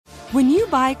When you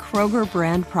buy Kroger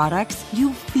brand products,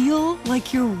 you feel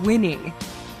like you're winning.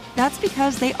 That's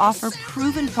because they offer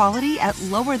proven quality at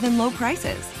lower than low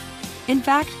prices. In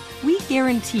fact, we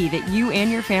guarantee that you and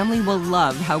your family will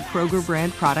love how Kroger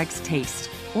brand products taste,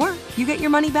 or you get your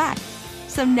money back.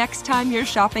 So next time you're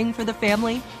shopping for the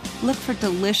family, look for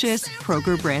delicious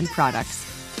Kroger brand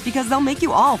products, because they'll make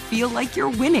you all feel like you're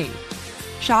winning.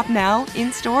 Shop now,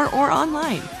 in-store, or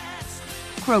online.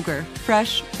 Kroger,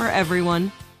 fresh for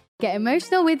everyone. Get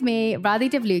emotional with me, Radhi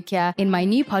Devlukia, in my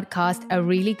new podcast, A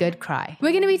Really Good Cry. We're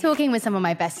going to be talking with some of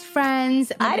my best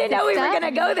friends. I didn't know we were going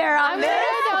to go there on this.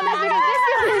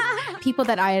 People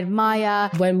that I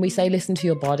admire. When we say listen to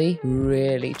your body,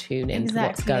 really tune into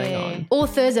what's going on.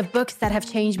 Authors of books that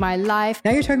have changed my life.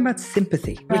 Now you're talking about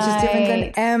sympathy, which is different than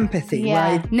empathy,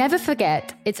 right? Never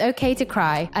forget, it's okay to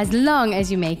cry as long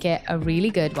as you make it a really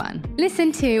good one.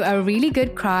 Listen to A Really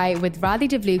Good Cry with Radhi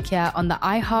Devlukia on the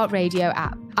iHeartRadio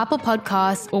app, Apple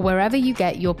Podcasts, or wherever you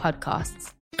get your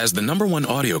podcasts. As the #1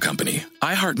 audio company,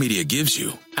 iHeartMedia gives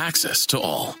you access to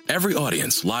all. Every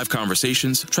audience, live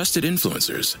conversations, trusted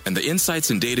influencers, and the insights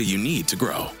and data you need to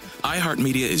grow.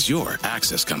 iHeartMedia is your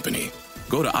access company.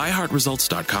 Go to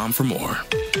iHeartResults.com for more.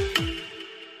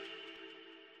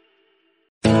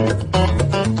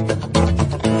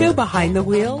 Go behind the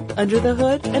wheel, under the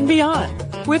hood, and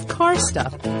beyond with Car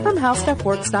Stuff from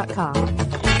HowStuffWorks.com.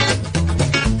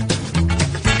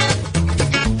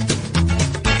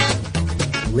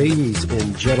 Ladies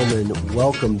and gentlemen,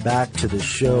 welcome back to the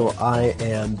show. I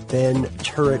am Ben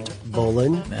Turret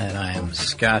Bolin. And I am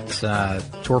Scott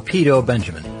Torpedo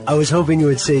Benjamin. I was hoping you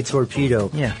would say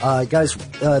Torpedo. Yeah. Guys,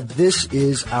 this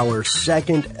is our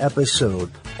second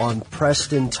episode on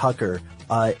Preston Tucker.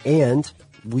 And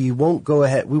we won't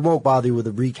bother you with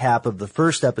a recap of the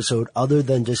first episode other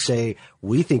than to say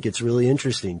we think it's really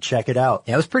interesting. Check it out.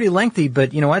 Yeah, it was pretty lengthy,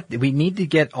 but you know what? We need to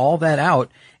get all that out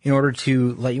in order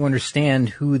to let you understand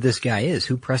who this guy is,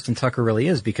 who Preston Tucker really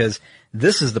is, because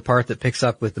this is the part that picks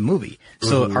up with the movie.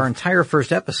 So our entire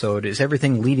first episode is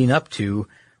everything leading up to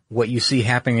what you see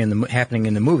happening in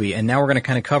the movie. And now we're going to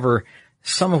kind of cover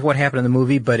some of what happened in the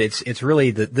movie, but it's really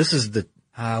this is the,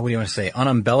 what do you want to say,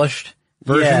 unembellished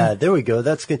version? Yeah, there we go.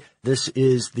 That's good. This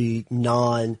is the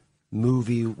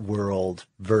non-movie world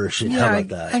version. Yeah, How about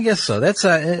that? I guess so.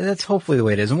 That's hopefully the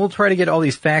way it is. And we'll try to get all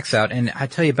these facts out. And I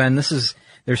tell you, Ben,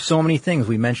 there's so many things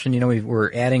we mentioned.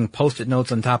 We're adding Post-it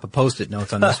notes on top of Post-it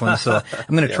notes on this one. So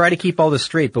I'm going to try to keep all this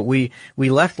straight. But we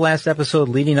left last episode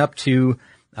leading up to,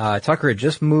 Tucker had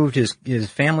just moved his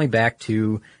family back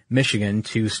to Michigan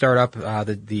to start up,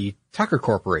 the Tucker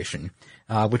Corporation,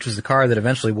 which is the car that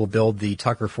eventually will build the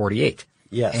Tucker 48.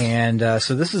 Yes. And,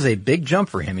 so this is a big jump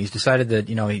for him. He's decided that,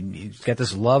 he's got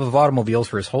this love of automobiles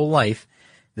for his whole life.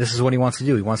 This is what he wants to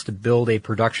do. He wants to build a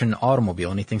production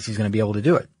automobile, and he thinks he's going to be able to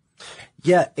do it.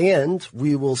 Yeah, and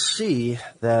we will see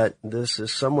that this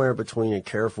is somewhere between a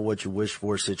careful what you wish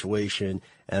for situation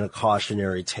and a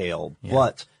cautionary tale. Yeah.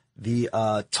 But the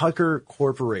Tucker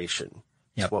Corporation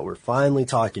is what we're finally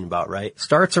talking about, right?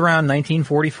 Starts around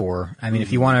 1944. I mean,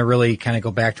 if you want to really kind of go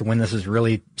back to when this is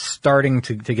really starting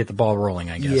to get the ball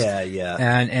rolling, I guess. Yeah.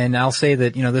 And I'll say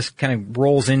that, this kind of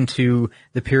rolls into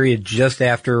the period just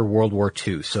after World War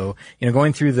II. So,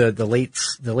 going through the late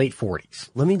 40s.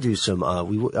 Let me do some, I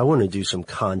want to do some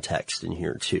context in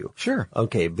here too. Sure.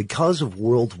 Okay. Because of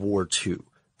World War II,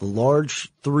 the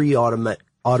large three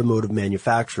automotive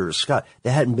manufacturers, Scott,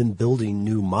 they hadn't been building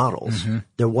new models. Mm-hmm.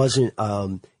 There wasn't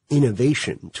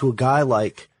innovation. To a guy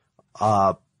like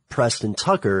Preston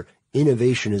Tucker,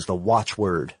 innovation is the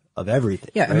watchword of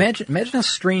everything. Yeah, right? Imagine how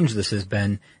strange this has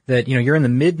been that, you're in the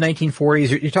mid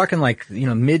 1940s. You're talking like,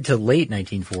 mid to late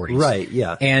 1940s. Right,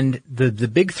 yeah. And the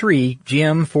big three,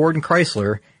 GM, Ford, and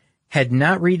Chrysler, had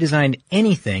not redesigned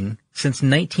anything since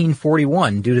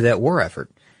 1941 due to that war effort.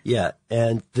 Yeah,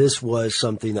 and this was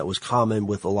something that was common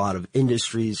with a lot of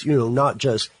industries, not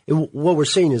just, what we're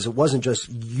saying is it wasn't just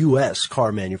U.S.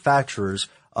 car manufacturers,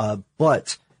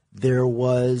 but there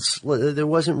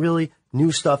wasn't really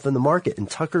new stuff in the market, and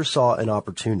Tucker saw an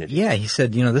opportunity. Yeah, he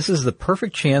said, this is the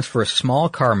perfect chance for a small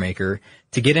car maker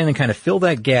to get in and kind of fill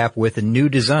that gap with a new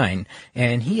design.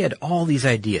 And he had all these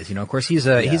ideas. Of course, he's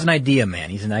an idea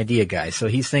man. He's an idea guy. So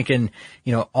he's thinking,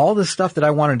 all the stuff that I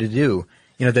wanted to do,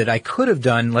 that I could have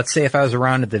done, let's say if I was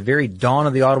around at the very dawn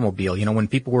of the automobile, when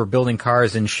people were building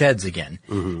cars in sheds again.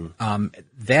 Mm-hmm.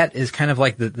 That is kind of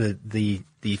like the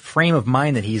frame of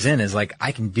mind that he's in is like,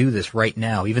 I can do this right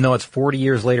now, even though it's 40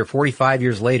 years later, 45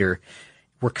 years later.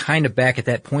 we're kind of back at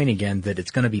that point again that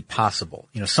it's going to be possible.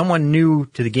 You know, someone new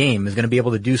to the game is going to be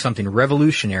able to do something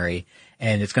revolutionary,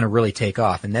 and it's going to really take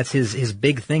off. And that's his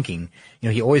big thinking. You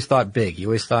know, he always thought big. He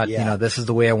always thought, you know, this is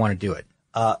the way I want to do it.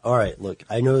 All right, look,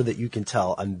 I know that you can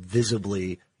tell I'm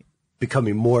visibly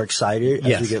becoming more excited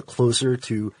as we get closer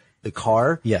to the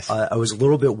car. Yes. I was a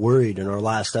little bit worried in our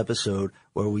last episode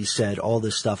where we said all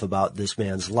this stuff about this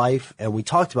man's life, and we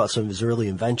talked about some of his early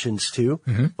inventions too.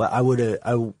 Mm-hmm. But I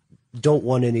don't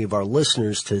want any of our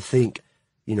listeners to think,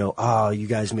 you know, you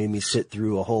guys made me sit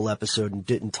through a whole episode and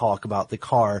didn't talk about the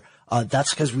car. That's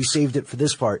because we saved it for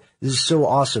this part. This is so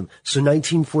awesome. So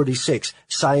 1946,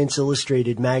 Science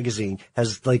Illustrated magazine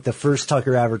has like the first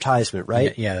Tucker advertisement,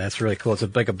 right? Yeah, that's really cool.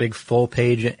 It's like a big full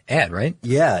page ad, right?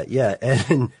 Yeah.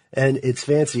 And it's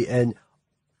fancy. And,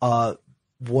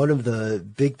 one of the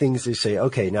big things they say,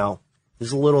 okay, now this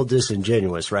is a little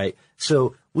disingenuous, right?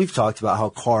 So we've talked about how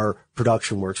car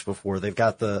production works before. They've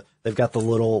got the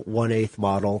little 1/8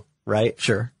 model, right?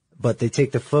 Sure. But they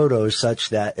take the photos such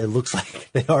that it looks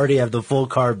like they already have the full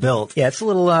car built. Yeah, it's a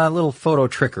little photo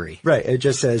trickery. Right. It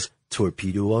just says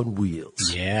torpedo on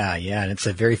wheels. Yeah. And it's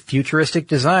a very futuristic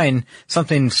design,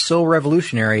 something so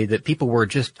revolutionary that people were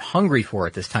just hungry for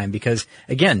at this time because,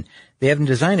 again, they haven't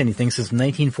designed anything since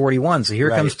 1941. So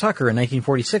here comes Tucker in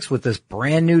 1946 with this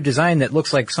brand new design that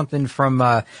looks like something from,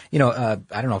 I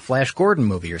don't know, Flash Gordon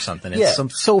movie or something.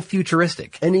 It's so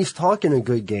futuristic. And he's talking a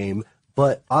good game,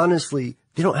 but honestly,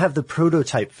 they don't have the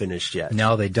prototype finished yet.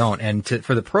 No, they don't. And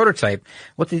for the prototype,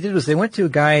 what they did was they went to a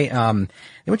guy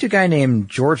named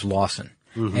George Lawson.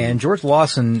 Mm-hmm. And George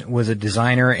Lawson was a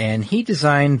designer, and he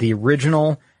designed the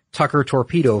original Tucker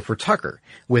torpedo for Tucker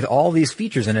with all these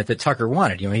features in it that Tucker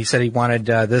wanted. You know, he said he wanted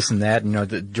this and that. And, you know,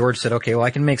 George said, okay, well, I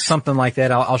can make something like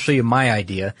that. I'll show you my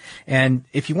idea. And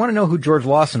if you want to know who George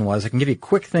Lawson was, I can give you a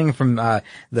quick thing from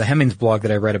the Hemmings blog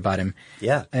that I read about him.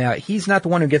 Yeah. He's not the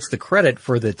one who gets the credit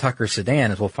for the Tucker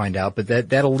sedan, as we'll find out, but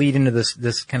that'll lead into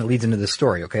this kind of leads into this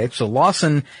story, okay? So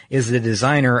Lawson is the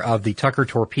designer of the Tucker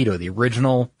torpedo, the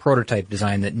original prototype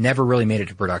design that never really made it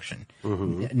to production.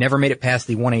 Mm-hmm. Never made it past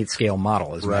the 1/8 scale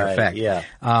model, as a matter of fact. Yeah.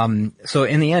 So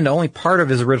in the end, only part of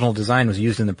his original design was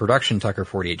used in the production Tucker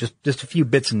 48, just a few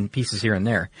bits and pieces here and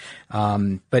there.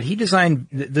 But he designed,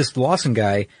 this Lawson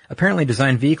guy apparently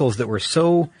designed vehicles that were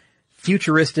so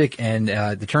futuristic, and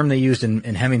the term they used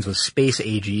in Hemmings was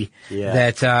space-agey,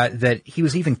 that he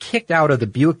was even kicked out of the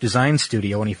Buick design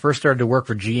studio when he first started to work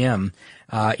for GM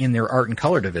in their art and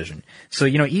color division. So,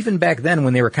 you know, even back then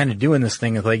when they were kind of doing this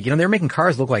thing of like, you know, they were making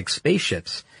cars look like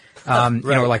spaceships, you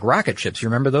know, like rocket ships. You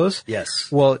remember those? Yes.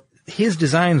 Well, his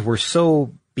designs were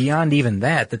so beyond even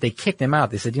that they kicked him out.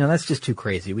 They said, you know, that's just too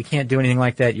crazy. We can't do anything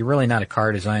like that. You're really not a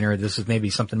car designer. This is maybe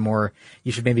something more,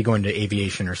 you should maybe go into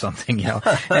aviation or something, you know,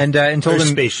 and told him,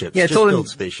 spaceships. Yeah,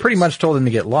 spaceships. Pretty much told him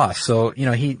to get lost. So, you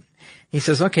know, he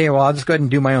says, okay, well, I'll just go ahead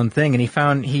and do my own thing. And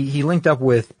he linked up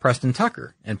with Preston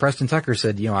Tucker, and Preston Tucker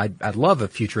said, you know, I'd love a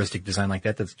futuristic design like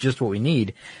that. That's just what we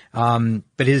need. But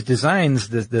his designs,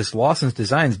 this Lawson's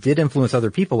designs did influence other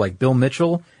people like Bill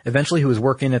Mitchell, eventually, who was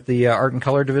working at the art and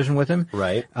color division with him.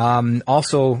 Right.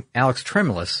 Also Alex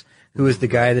Tremolis, who is the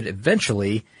guy that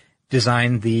eventually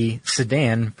designed the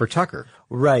sedan for Tucker.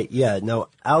 Right, yeah. Now,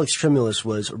 Alex Tremolis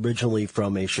was originally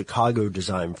from a Chicago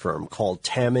design firm called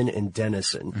Tamman and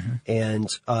Dennison. Mm-hmm.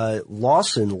 And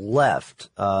Lawson left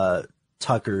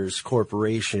Tucker's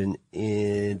corporation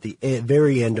in the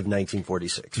very end of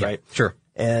 1946, right? Sure.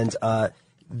 And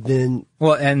then...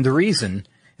 Well, and the reason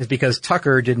is because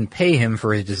Tucker didn't pay him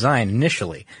for his design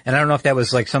initially. And I don't know if that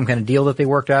was like some kind of deal that they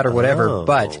worked out or whatever,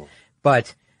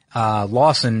 but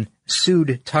Lawson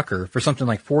sued Tucker for something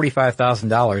like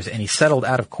 $45,000, and he settled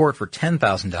out of court for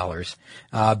 $10,000.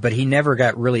 But he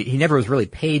never was really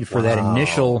paid for that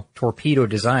initial torpedo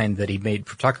design that he made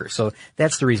for Tucker. So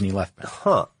that's the reason he left.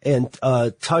 Huh. And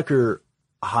Tucker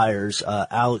hires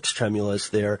Alex Tremolis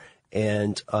there,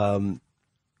 and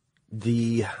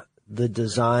the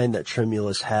design that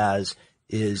Tremolis has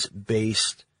is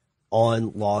based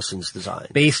on Lawson's design.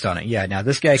 Based on it, yeah. Now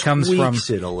this guy comes from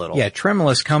it a little. Yeah,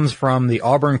 Tremolis comes from the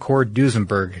Auburn Cord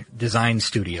Duesenberg design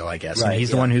studio, I guess. Right, and he's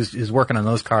the one who's working on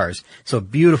those cars. So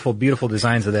beautiful, beautiful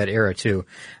designs of that era too.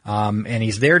 And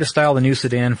he's there to style the new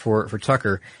sedan for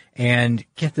Tucker. And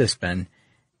get this, Ben.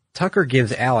 Tucker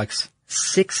gives Alex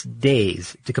 6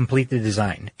 days to complete the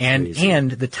design.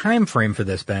 And the time frame for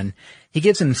this, Ben, he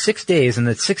gives him 6 days, and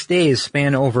the 6 days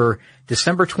span over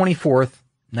December 24th,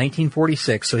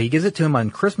 1946. So he gives it to him on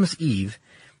Christmas Eve,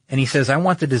 and he says, I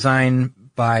want the design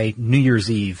by New Year's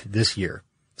Eve this year.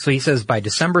 So he says by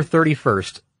December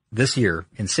 31st this year,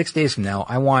 in 6 days from now,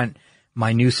 I want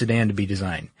my new sedan to be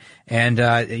designed. And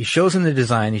he shows him the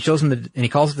design. And he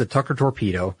calls it the Tucker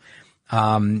Torpedo,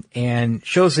 and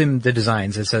shows him the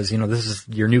designs. It says, this is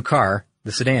your new car,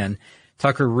 the sedan.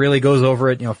 Tucker really goes over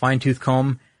it, fine-tooth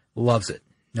comb, loves it.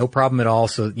 No problem at all.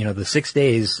 So, the 6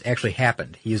 days actually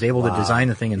happened. He was able to design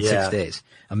the thing in 6 days.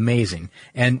 Amazing.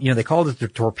 And, they called it the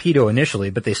Torpedo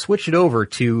initially, but they switched it over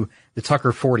to the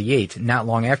Tucker 48 not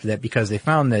long after that because they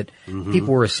found that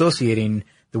people were associating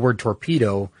the word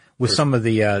torpedo with some of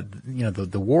the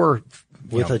war.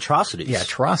 With atrocities. Yeah,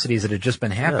 atrocities that had just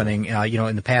been happening,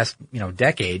 in the past,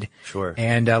 decade. Sure.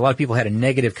 And a lot of people had a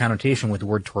negative connotation with the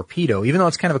word torpedo, even though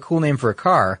it's kind of a cool name for a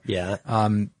car. Yeah.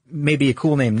 Maybe a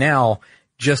cool name now,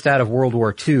 just out of World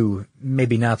War II,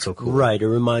 maybe not so cool. Right. It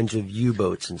reminds you of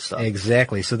U-boats and stuff.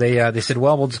 Exactly. So they said,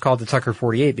 well, we'll just call it the Tucker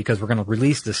 48 because we're going to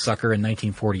release this sucker in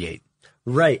 1948.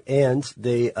 Right. And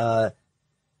they,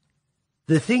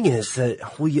 the thing is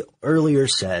that we earlier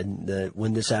said that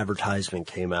when this advertisement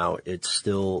came out, it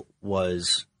still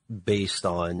was based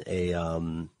on a,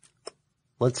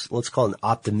 let's call it an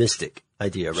optimistic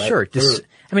idea, right? Sure.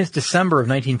 It's December of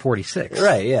 1946.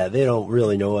 Right. Yeah. They don't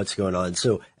really know what's going on.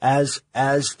 So as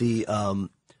the,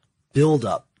 build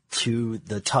up to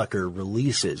the Tucker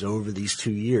releases over these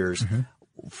 2 years,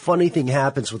 funny thing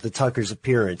happens with the Tucker's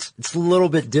appearance. It's a little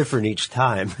bit different each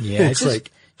time. Yeah. It's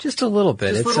like, just a little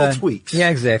bit. Just little tweaks. Yeah,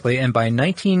 exactly. And by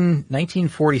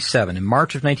 1947, in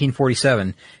March of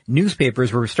 1947,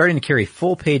 newspapers were starting to carry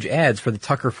full-page ads for the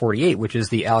Tucker 48, which is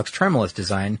the Alex Tremolis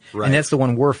design, and that's the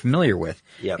one we're familiar with.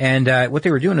 Yep. And what they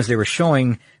were doing is they were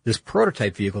showing this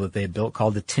prototype vehicle that they had built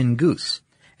called the Tin Goose.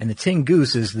 And the Tin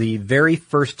Goose is the very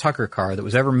first Tucker car that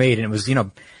was ever made, and it was,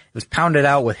 it was pounded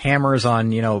out with hammers on,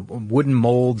 wooden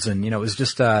molds, and, it was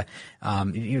just,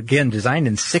 again, designed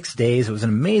in 6 days. It was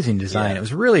an amazing design. Yeah. It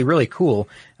was really, really cool.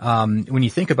 When you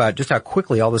think about just how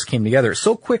quickly all this came together,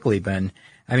 so quickly, Ben.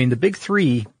 I mean, the big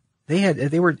three,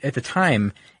 they were, at the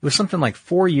time, it was something like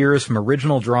 4 years from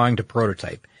original drawing to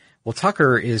prototype. Well,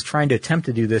 Tucker is trying to attempt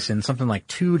to do this in something like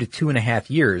 2 to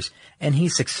 2.5 years, and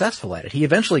he's successful at it. He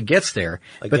eventually gets there.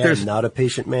 Again, but there's not a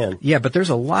patient man. Yeah, but there's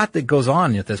a lot that goes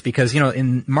on with this because,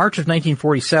 in March of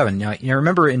 1947, now,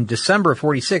 remember in December of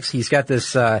 46, he's got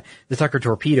this, the Tucker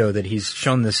Torpedo that he's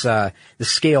shown this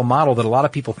scale model that a lot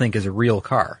of people think is a real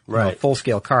car. Right. A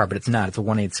full-scale car, but it's not. It's a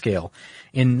 1/8 scale.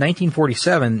 In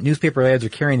 1947, newspaper ads are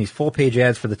carrying these full-page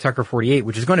ads for the Tucker 48,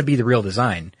 which is going to be the real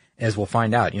design, as we'll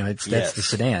find out. That's the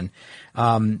sedan.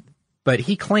 But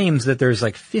he claims that there's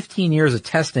like 15 years of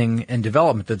testing and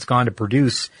development that's gone to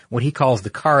produce what he calls the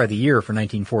car of the year for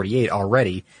 1948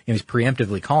 already. He's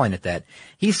preemptively calling it that.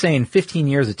 He's saying 15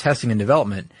 years of testing and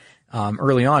development,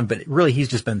 early on, but really he's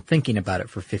just been thinking about it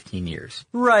for 15 years.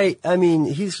 Right. I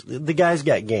mean, the guy's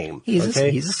got game. He's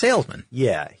a salesman.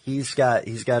 Yeah. He's got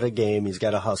a game. He's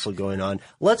got a hustle going on.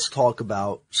 Let's talk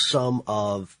about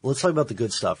the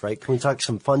good stuff, right? Can we talk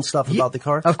some fun stuff about the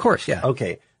car? Of course, yeah.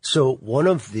 Okay. So one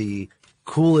of the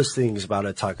coolest things about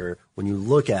a Tucker, when you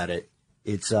look at it,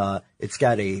 it's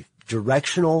got a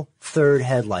directional third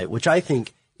headlight, which I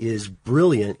think is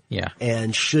brilliant. Yeah.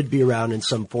 And should be around in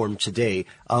some form today.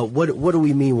 What do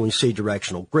we mean when we say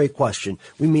directional? Great question.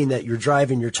 We mean that you're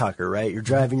driving your Tucker, right? You're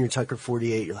driving your Tucker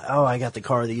 48. You're like, oh, I got the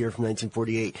car of the year from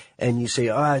 1948. And you say,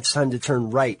 it's time to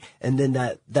turn right. And then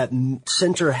that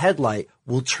center headlight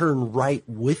will turn right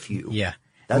with you. Yeah.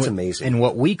 That's amazing. And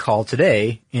what we call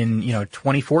today in,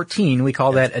 2014, we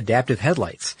call that adaptive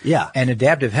headlights. Yeah. And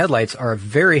adaptive headlights are a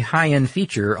very high-end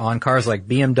feature on cars like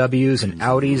BMWs and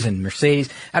Audis and Mercedes.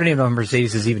 I don't even know if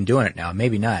Mercedes is even doing it now.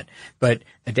 Maybe not. But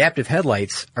adaptive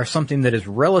headlights are something that is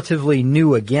relatively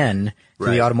new again to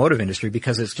the automotive industry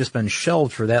because it's just been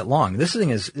shelved for that long. This thing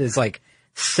is like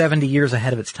 70 years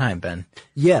ahead of its time, Ben.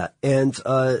 Yeah. And,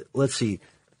 let's see.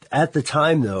 At the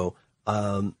time though,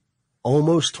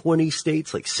 almost 20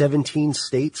 states, like 17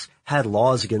 states, had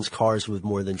laws against cars with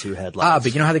more than two headlights.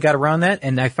 But you know how they got around that?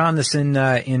 And I found this in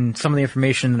some of the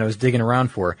information that I was digging around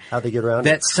for. How'd they get around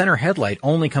that? That center headlight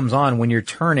only comes on when you're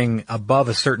turning above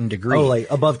a certain degree. Oh,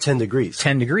 like above 10 degrees.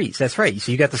 10 degrees. That's right.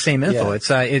 So you got the same info.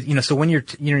 Yeah. It's, so when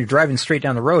you're driving straight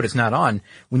down the road, it's not on.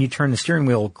 When you turn the steering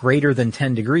wheel greater than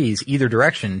 10 degrees, either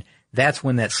direction, that's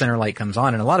when that center light comes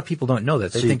on. And a lot of people don't know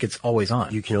that. They think it's always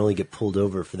on. You can only get pulled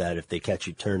over for that if they catch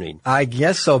you turning. I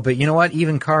guess so. But you know what?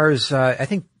 Even cars, I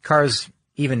think cars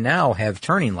even now have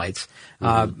turning lights,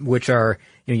 which are,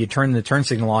 you turn the turn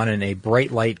signal on and a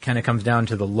bright light kind of comes down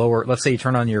to the lower. Let's say you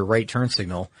turn on your right turn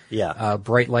signal. Yeah.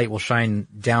 Bright light will shine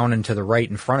down and to the right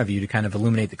in front of you to kind of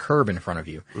illuminate the curb in front of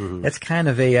you. Mm-hmm. That's kind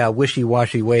of a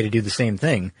wishy-washy way to do the same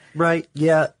thing. Right.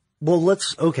 Yeah. Well,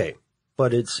 okay.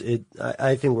 But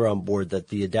I think we're on board that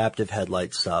the adaptive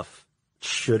headlight stuff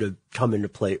should have come into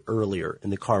play earlier in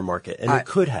the car market, and it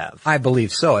could have. I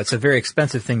believe so. It's a very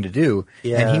expensive thing to do,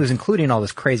 and he was including all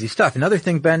this crazy stuff. Another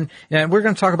thing, Ben, and we're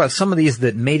going to talk about some of these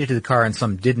that made it to the car and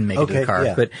some didn't make it to the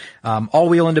car. But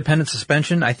all-wheel independent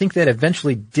suspension, I think that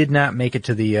eventually did not make it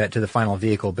to the final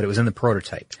vehicle, but it was in the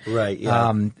prototype. Right.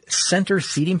 Yeah. Center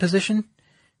seating position,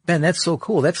 Ben, that's so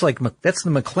cool. That's the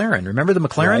McLaren. Remember the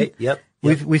McLaren? Right. Yep.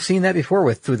 We've seen that before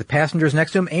with the passengers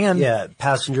next to him and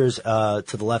passengers to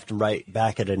the left and right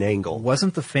back at an angle.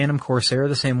 Wasn't the Phantom Corsair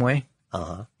the same way?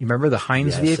 Uh-huh. You remember the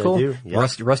Heinz vehicle? I do. Yep.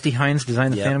 Rusty Heinz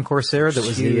designed the Phantom Corsair. That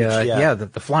was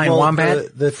the flying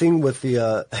Wombat. The thing with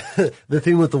the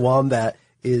thing with the Wombat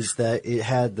is that it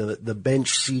had the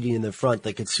bench seating in the front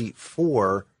that could seat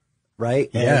 4, right?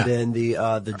 Yeah. And then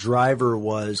the driver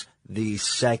was the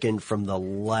second from the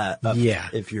left.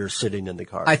 If you're sitting in the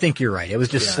car. I think you're right. It was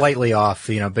just slightly off,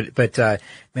 but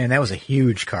man, that was a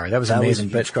huge car. That was amazing.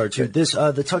 That was a huge car too.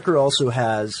 The Tucker also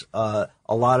has a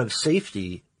lot of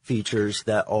safety features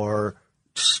that are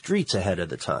streets ahead of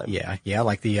the time. Yeah,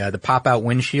 like the pop-out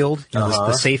windshield,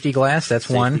 the safety glass. That's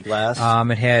safety one. Glass.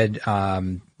 It had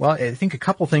I think a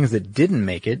couple things that didn't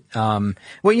make it. Well,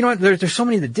 you know what? There's so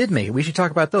many that did make it. We should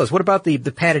talk about those. What about the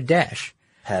padded dash?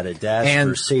 Padded dash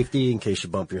for safety in case you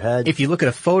bump your head. If you look at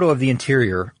a photo of the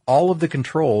interior, all of the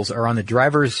controls are on the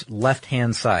driver's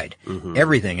left-hand side. Mm-hmm.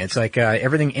 Everything. It's like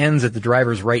everything ends at the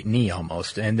driver's right knee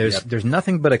almost. And there's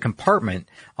nothing but a compartment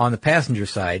on the passenger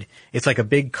side. It's like a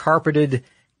big carpeted,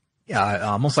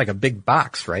 almost like a big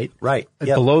box, right? Right.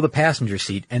 Below the passenger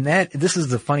seat. And this is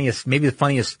maybe the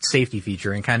funniest safety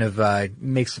feature and kind of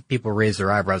makes people raise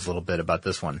their eyebrows a little bit about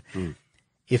this one.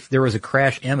 If there was a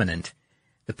crash imminent,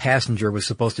 the passenger was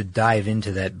supposed to dive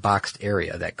into that boxed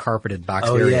area, that carpeted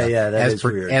boxed area,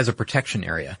 as a protection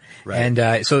area. Right.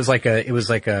 And so it was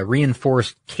like a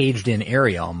reinforced, caged-in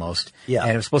area almost. Yeah.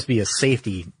 And it was supposed to be a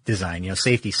safety design,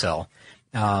 safety cell.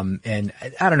 And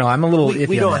I don't know, I'm a little iffy.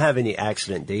 We don't have any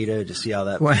accident data to see how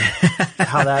that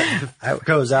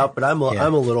goes out, but I'm a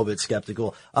little bit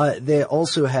skeptical. They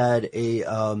also had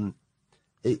this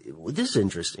is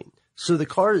interesting. So the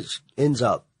car ends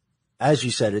up, as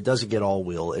you said, it doesn't get all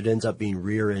wheel. It ends up being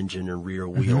rear engine and rear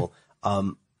wheel.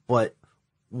 But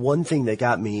one thing that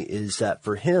got me is that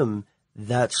for him,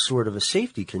 that's sort of a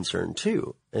safety concern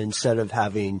too. Instead of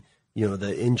having,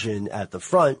 the engine at the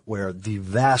front where the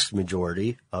vast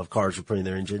majority of cars were putting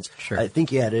their engines, I think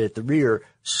he had it at the rear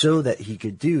so that he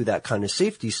could do that kind of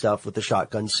safety stuff with the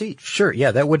shotgun seat. Sure.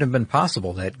 Yeah. That wouldn't have been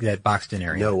possible, that boxed in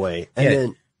area. No way. And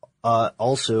then,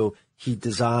 also he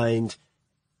designed,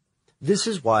 this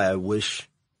is why I wish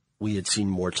we had seen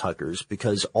more Tuckers,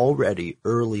 because already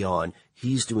early on,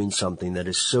 he's doing something that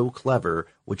is so clever,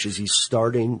 which is he's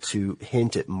starting to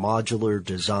hint at modular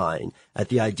design, at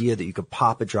the idea that you could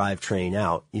pop a drivetrain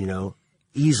out,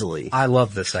 easily. I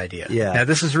love this idea. Yeah. Now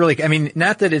this is really,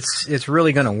 not that it's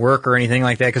really going to work or anything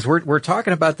like that, because we're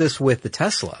talking about this with the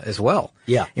Tesla as well.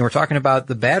 Yeah. And we're talking about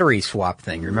the battery swap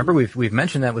thing. Remember, we've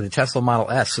mentioned that with the Tesla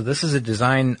Model S. So this is a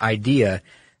design idea.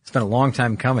 It's been a long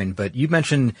time coming, but you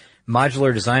mentioned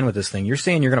modular design with this thing. You're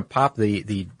saying you're going to pop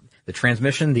the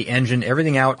transmission, the engine,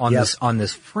 everything out on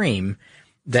this frame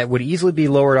that would easily be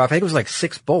lowered off. I think it was like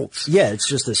 6 bolts. Yeah, it's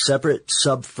just a separate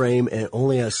subframe and it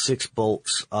only has 6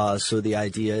 bolts. So the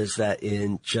idea is that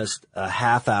in just a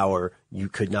half hour, you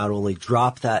could not only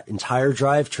drop that entire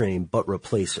drivetrain, but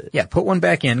replace it. Yeah, put one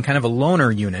back in, kind of a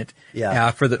loaner unit.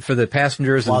 Yeah. For the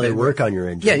passengers. While they work on your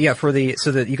engine. Yeah, so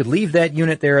that you could leave that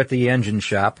unit there at the engine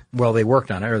shop while they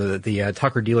worked on it, or the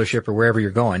Tucker dealership or wherever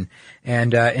you're going,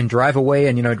 and drive away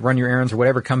and, run your errands or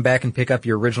whatever, come back and pick up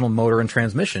your original motor and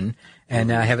transmission and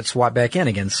have it swap back in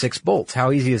again, 6 bolts.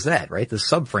 How easy is that, right? The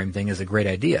subframe thing is a great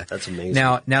idea. That's amazing.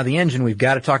 Now the engine, we've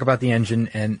got to talk about the engine,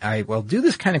 and I will do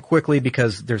this kind of quickly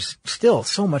because there's still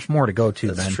so much more to go to,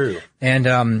 Ben. That's true. And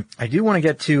I do want to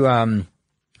get to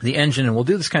the engine, and we'll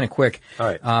do this kind of quick. All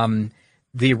right.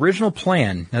 The original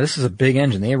plan, now this is a big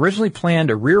engine. They originally planned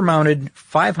a rear-mounted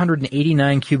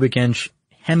 589 cubic inch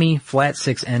Hemi flat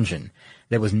 6 engine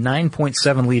that was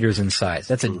 9.7 liters in size.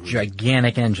 That's a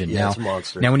gigantic engine. Yeah, it's a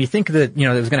monster. Now, when you think that, it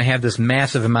was going to have this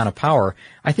massive amount of power,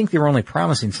 I think they were only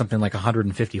promising something like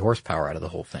 150 horsepower out of the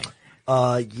whole thing.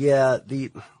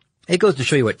 It goes to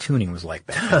show you what tuning was like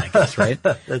back then, I guess, right?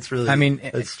 That's really,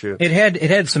 that's true. It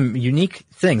had some unique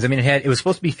things. It was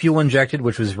supposed to be fuel injected,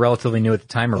 which was relatively new at the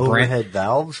time. Overhead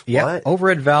valves? Yeah. What?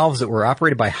 Overhead valves that were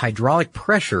operated by hydraulic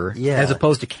pressure as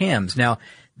opposed to cams. Now,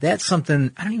 that's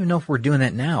something, I don't even know if we're doing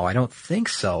that now. I don't think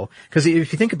so. Because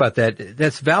if you think about that,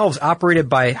 that's valves operated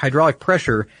by hydraulic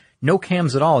pressure, no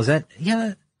cams at all. Is that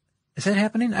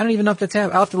happening? I don't even know if that's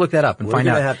happening. I'll have to look that up and find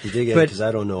out. We're going to have to dig in because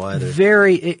I don't know either.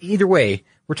 Either way,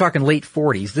 we're talking late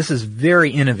 40s. This is very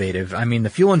innovative. I mean, the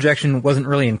fuel injection wasn't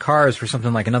really in cars for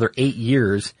something like another 8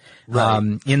 years.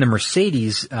 Right. In the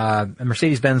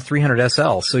Mercedes-Benz 300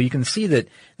 SL. So you can see that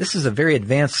this is a very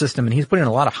advanced system, and he's putting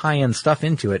a lot of high-end stuff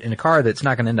into it in a car that's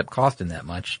not going to end up costing that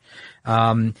much.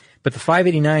 But the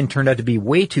 589 turned out to be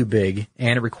way too big,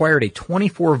 and it required a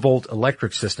 24-volt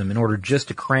electric system in order just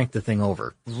to crank the thing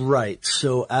over. Right.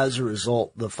 So as a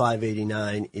result, the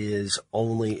 589 is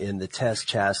only in the test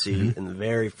chassis in the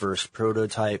very first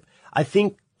prototype. I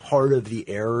think part of the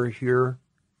error here,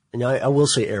 and I will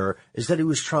say error, is that he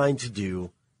was trying to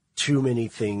do too many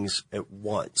things at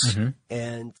once.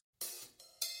 And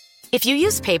if you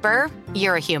use paper,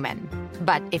 you're a human.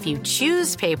 But if you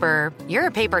choose paper, you're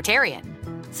a papertarian.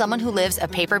 Someone who lives a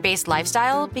paper-based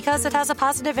lifestyle because it has a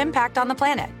positive impact on the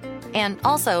planet. And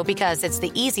also because it's the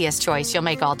easiest choice you'll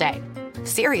make all day.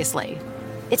 Seriously.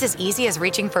 It's as easy as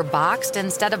reaching for boxed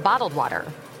instead of bottled water.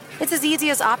 It's as easy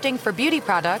as opting for beauty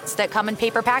products that come in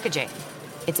paper packaging.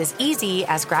 It's as easy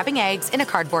as grabbing eggs in a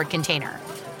cardboard container.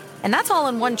 And that's all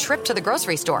in one trip to the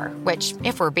grocery store, which,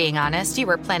 if we're being honest, you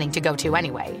were planning to go to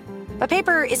anyway. But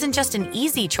paper isn't just an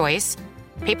easy choice.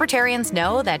 Papertarians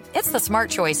know that it's the smart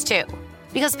choice, too.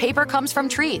 Because paper comes from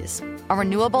trees, a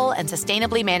renewable and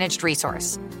sustainably managed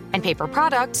resource. And paper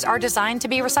products are designed to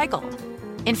be recycled.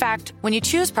 In fact, when you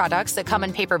choose products that come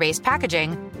in paper-based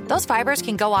packaging, those fibers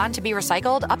can go on to be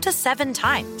recycled up to 7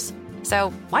 times. So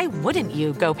why wouldn't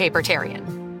you go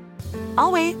papertarian?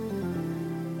 I'll wait.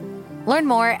 Learn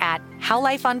more at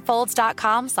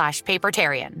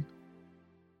howlifeunfolds.com/papertarian.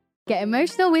 Get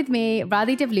emotional with me,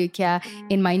 Radhi Devlukia,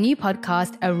 in my new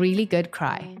podcast, A Really Good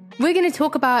Cry. We're going to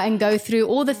talk about and go through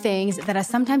all the things that are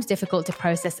sometimes difficult to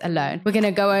process alone. We're going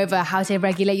to go over how to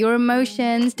regulate your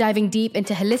emotions, diving deep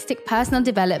into holistic personal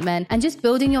development, and just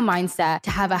building your mindset to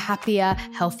have a happier,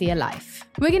 healthier life.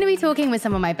 We're going to be talking with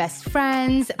some of my best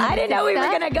friends. I didn't know we were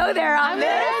going to go there on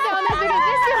this.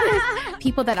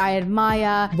 People that I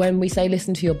admire. When we say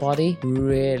listen to your body,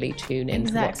 really tune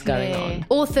into what's going on.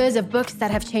 Authors of books that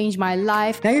have changed my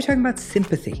life. Now you're talking about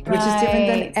sympathy, which is different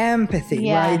than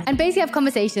empathy, right? And basically have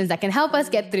conversations that can help us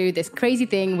get through this crazy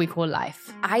thing we call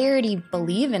life. I already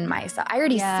believe in myself. I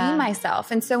already see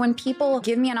myself. And so when people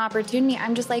give me an opportunity,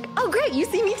 I'm just like, oh, great, you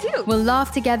see me too. We'll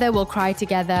laugh together, we'll cry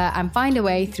together, and find a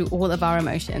way through all of our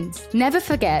emotions. Never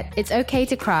forget, it's okay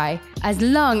to cry as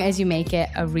long as you make it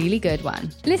a really good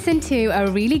one. Listen to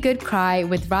A Really Good Cry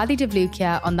with Radhi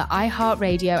Devlukia on the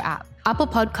iHeartRadio app, Apple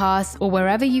Podcasts, or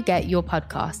wherever you get your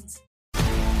podcasts.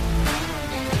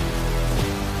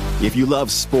 If you love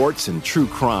sports and true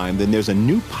crime, then there's a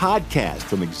new podcast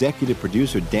from executive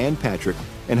producer Dan Patrick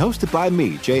and hosted by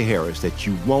me, Jay Harris, that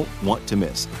you won't want to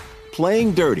miss.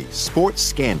 Playing Dirty: Sports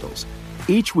Scandals.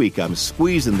 Each week, I'm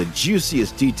squeezing the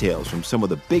juiciest details from some of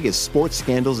the biggest sports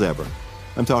scandals ever.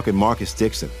 I'm talking Marcus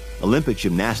Dixon, Olympic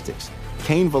gymnastics,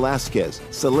 Cain Velasquez,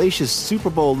 salacious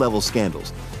Super Bowl-level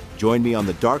scandals. Join me on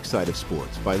the dark side of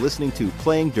sports by listening to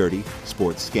Playing Dirty: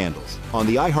 Sports Scandals on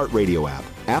the iHeartRadio app,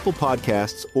 Apple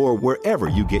Podcasts, or wherever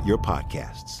you get your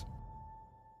podcasts.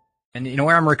 And you know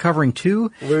where I'm recovering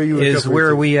to? Where are you is where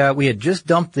to? we had just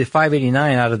dumped the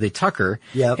 589 out of the Tucker,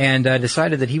 and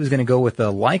decided that he was going to go with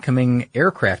the Lycoming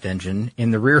aircraft engine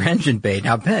in the rear engine bay.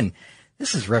 Now, Ben,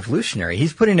 this is revolutionary.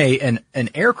 He's putting an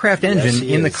aircraft engine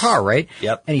in the car, right?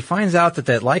 Yep. And he finds out that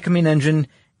Lycoming engine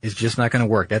is just not going to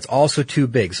work. That's also too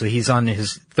big. So he's on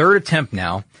his 3rd attempt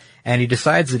now, and he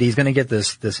decides that he's going to get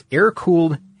this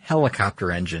air-cooled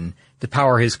helicopter engine to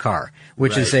power his car,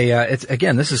 which is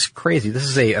this is crazy. This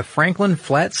is a Franklin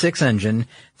flat 6 engine,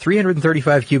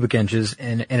 335 cubic inches,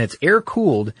 and it's air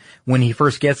cooled when he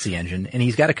first gets the engine, and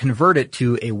he's got to convert it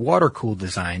to a water cooled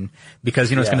design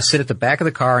because, it's going to sit at the back of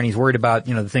the car, and he's worried about,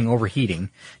 the thing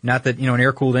overheating. Not that, an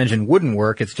air cooled engine wouldn't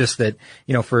work. It's just that,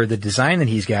 for the design that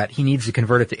he's got, he needs to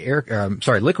convert it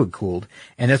to liquid cooled,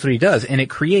 and that's what he does. And he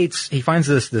finds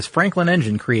this Franklin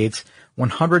engine creates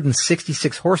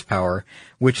 166 horsepower,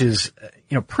 which is,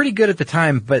 pretty good at the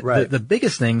time, but the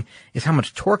biggest thing is how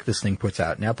much torque this thing puts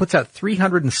out. Now, it puts out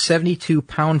 372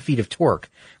 pound-feet of torque,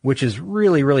 which is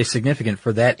really, really significant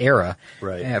for that era, for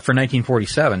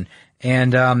 1947.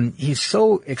 And he's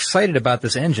so excited about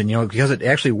this engine, because it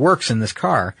actually works in this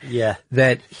car,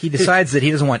 that he decides that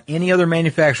he doesn't want any other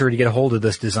manufacturer to get a hold of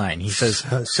this design. He says,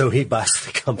 so he buys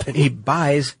the company. He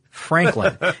buys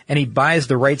Franklin, and he buys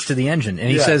the rights to the engine. And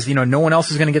he says, no one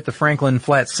else is going to get the Franklin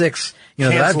Flat 6,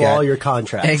 that I've got. All your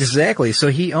contracts. Exactly. So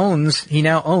he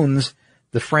now owns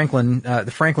the Franklin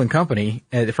company,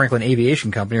 the Franklin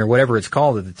Aviation Company, or whatever it's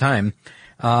called at the time.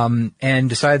 And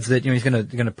decides that, he's going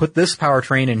to put this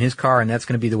powertrain in his car, and that's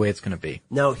going to be the way it's going to be.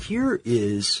 Now, here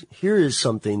is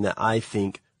something that I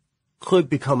think could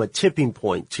become a tipping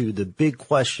point to the big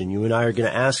question you and I are going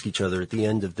to ask each other at the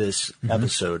end of this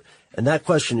episode. And that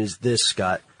question is this,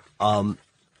 Scott.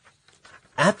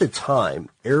 At the time,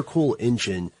 air-cooled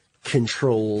engine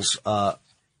controls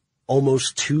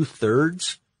almost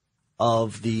 2/3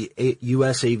 of the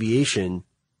U.S. aviation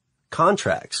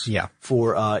contracts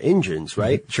for engines,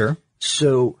 right? Sure.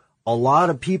 So a lot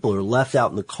of people are left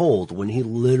out in the cold when he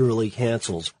literally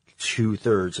cancels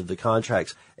 2/3 of the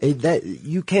contracts. That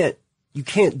you can't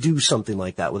do something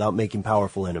like that without making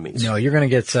powerful enemies. No, you're going to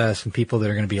get some people that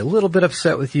are going to be a little bit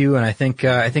upset with you, and I think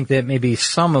that may be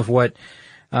some of what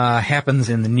happens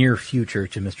in the near future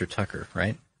to Mr. Tucker,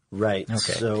 right? Right.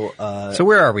 Okay. So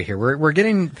where are we here? We're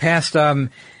getting past.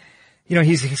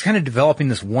 He's kind of developing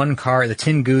this one car, the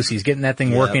Tin Goose. He's getting that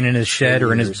thing working in his shed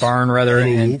or in his barn, rather. And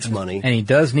he needs money. And he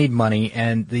does need money.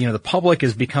 And the public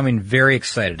is becoming very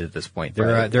excited at this point.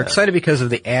 They're excited because of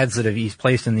the ads that he's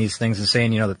placed in these things and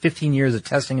saying, the 15 years of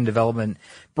testing and development,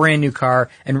 brand new car.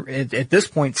 And at this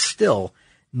point, still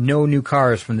no new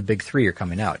cars from the big three are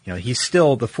coming out. He's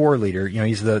still the Ford leader.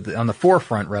 He's on the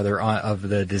forefront, rather, of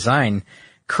the design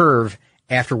curve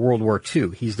after World War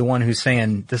II. He's the one who's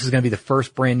saying this is going to be the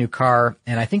first brand new car,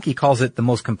 and I think he calls it the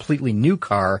most completely new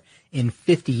car in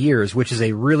 50 years, which is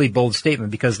a really bold statement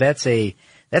because that's a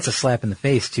slap in the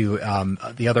face to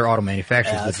the other auto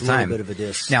manufacturers at the time. It's a little bit of a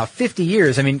diss. Now, 50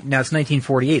 years, now it's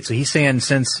 1948, so he's saying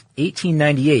since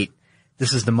 1898,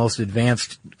 this is the most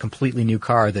advanced, completely new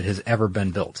car that has ever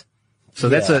been built. So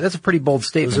that's a pretty bold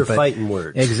statement. Those are fighting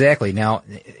words. Exactly. Now,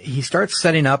 he starts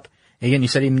setting up. Again, you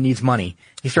said he needs money.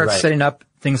 He starts setting up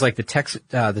things like the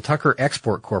Tucker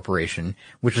Export Corporation,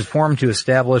 which is formed to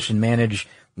establish and manage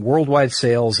worldwide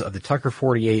sales of the Tucker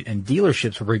 48, and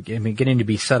dealerships were beginning to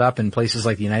be set up in places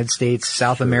like the United States,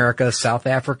 South America, South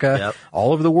Africa,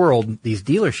 all over the world. These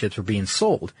dealerships were being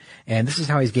sold, and this is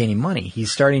how he's gaining money.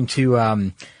 He's starting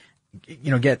to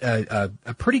get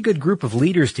a pretty good group of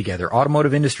leaders together,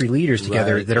 automotive industry leaders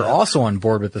together that are also on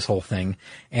board with this whole thing,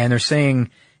 and they're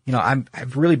saying, I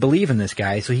really believe in this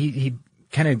guy. So he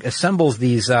kind of assembles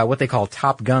these, what they call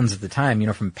top guns at the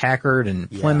time, from Packard and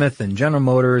Plymouth and General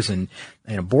Motors and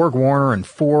Borg Warner and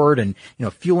Ford and,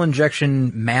 fuel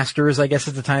injection masters, I guess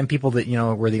at the time, people that,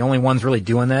 were the only ones really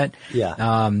doing that.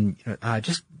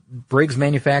 Just Briggs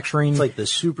Manufacturing. It's like the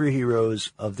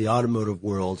superheroes of the automotive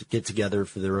world get together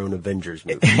for their own Avengers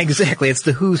movie. Exactly. It's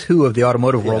the who's who of the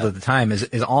automotive world at the time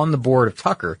is on the board of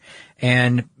Tucker.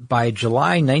 And by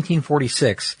July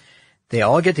 1946, they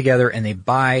all get together and they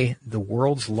buy the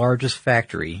world's largest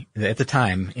factory at the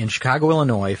time in Chicago,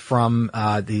 Illinois from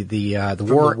the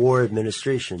War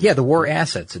Administration. Yeah, the War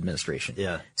Assets Administration.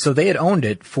 Yeah. So they had owned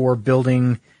it for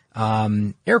building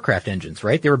aircraft engines,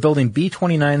 right? They were building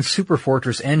B-29 Super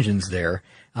Fortress engines there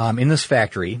in this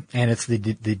factory, and it's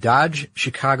the Dodge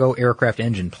Chicago Aircraft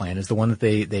Engine Plant is the one that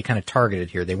they kind of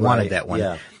targeted here. They wanted that one.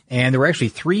 Yeah. And there were actually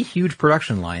 3 huge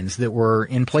production lines that were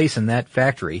in place in that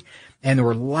factory, and there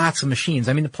were lots of machines.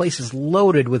 The place is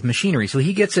loaded with machinery, so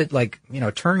he gets it like,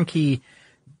 turnkey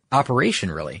operation,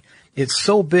 really. It's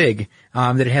so big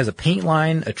that it has a paint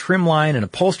line, a trim line, an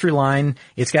upholstery line.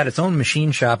 It's got its own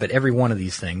machine shop at every one of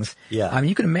these things. Yeah.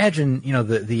 You can imagine,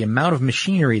 the amount of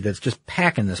machinery that's just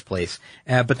packing this place.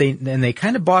 But they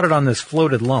kind of bought it on this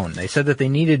floated loan. They said that they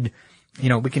needed,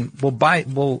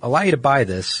 we'll allow you to buy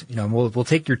this. We'll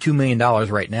take your $2 million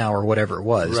right now or whatever it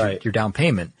was, your down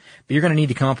payment. But you're going to need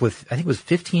to come up with, I think it was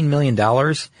 $15 million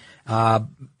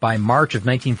by March of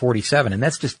 1947, and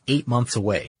that's just 8 months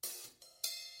away.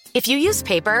 If you use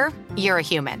paper, you're a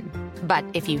human. But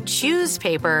if you choose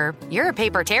paper, you're a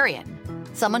papertarian.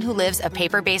 Someone who lives a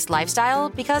paper-based lifestyle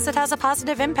because it has a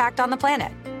positive impact on the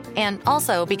planet. And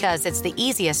also because it's the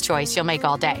easiest choice you'll make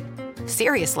all day.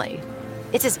 Seriously.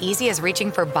 It's as easy as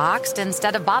reaching for boxed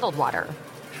instead of bottled water.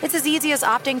 It's as easy as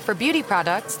opting for beauty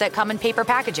products that come in paper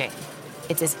packaging.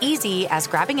 It's as easy as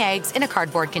grabbing eggs in a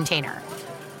cardboard container.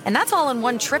 And that's all in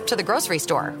one trip to the grocery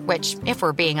store, which, if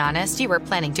we're being honest, you were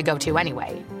planning to go to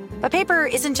anyway. But paper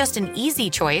isn't just an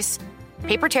easy choice.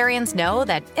 Papertarians know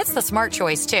that it's the smart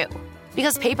choice, too.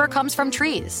 Because paper comes from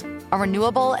trees, a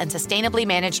renewable and sustainably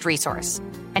managed resource.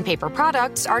 And paper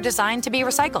products are designed to be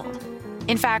recycled.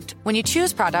 In fact, when you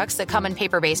choose products that come in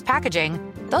paper-based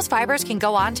packaging, those fibers can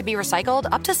go on to be recycled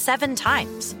up to 7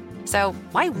 times. So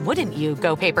why wouldn't you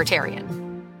go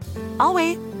papertarian? I'll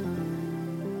wait.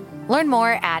 Learn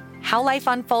more at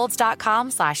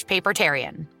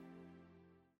howlifeunfolds.com/papertarian.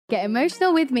 Get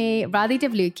emotional with me, Radhi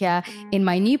Devlukia, in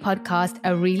my new podcast,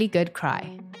 A Really Good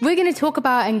Cry. We're going to talk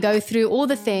about and go through all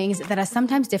the things that are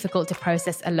sometimes difficult to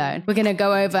process alone. We're going to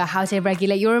go over how to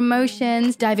regulate your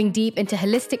emotions, diving deep into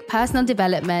holistic personal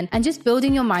development, and just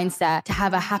building your mindset to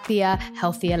have a happier,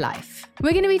 healthier life.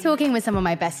 We're going to be talking with some of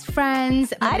my best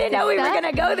friends. I didn't know we were going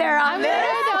to go there on this.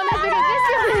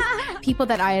 People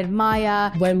that I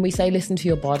admire. When we say listen to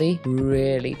your body,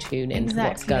 really tune into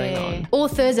what's going on.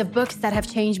 Authors of books that have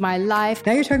changed my life.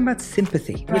 Now you're talking about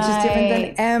sympathy, which is different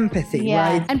than empathy,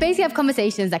 right? And basically have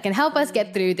conversations that can help us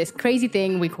get through this crazy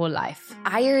thing we call life.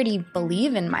 I already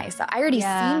believe in myself. I already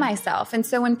see myself. And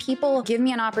so when people give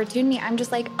me an opportunity, I'm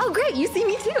just like, oh, great, you see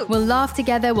me too. We'll laugh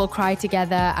together, we'll cry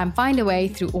together, and find a way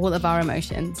through all of our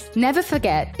emotions. Never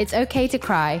forget, it's okay to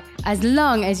cry, as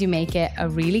long as you make it a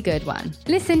really good one.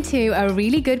 Listen to A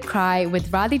Really Good Cry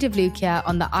with Radhi Devlukia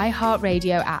on the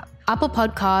iHeartRadio app, Apple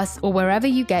Podcasts, or wherever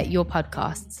you get your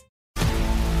podcasts.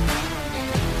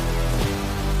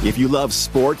 If you love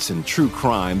sports and true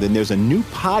crime, then there's a new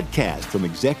podcast from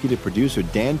executive producer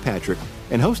Dan Patrick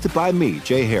and hosted by me,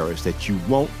 Jay Harris, that you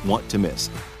won't want to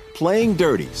miss. Playing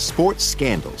Dirty: Sports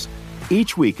Scandals.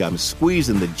 Each week, I'm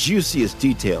squeezing the juiciest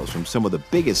details from some of the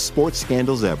biggest sports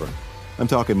scandals ever. I'm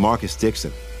talking Marcus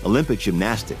Dixon, Olympic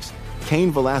gymnastics, Cain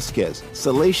Velasquez,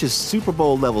 salacious Super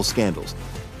Bowl-level scandals.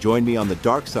 Join me on the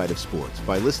dark side of sports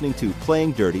by listening to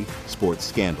Playing Dirty: Sports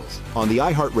Scandals on the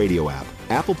iHeartRadio app,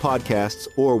 Apple Podcasts,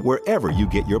 or wherever you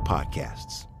get your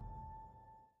podcasts.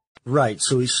 Right.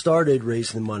 So he started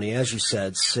raising the money, as you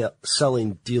said,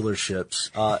 selling dealerships.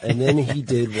 And then he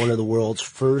did one of the world's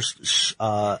first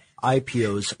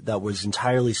IPOs that was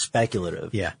entirely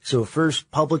speculative. Yeah. So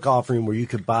first public offering where you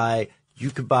could buy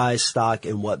stock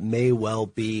in what may well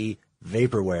be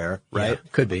vaporware, right? Yeah,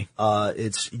 could be.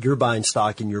 You're buying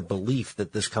stock in your belief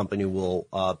that this company will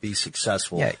be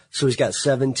successful. Yeah. So he's got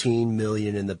 $17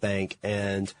 million in the bank,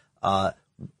 and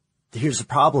here's the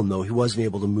problem, though. He wasn't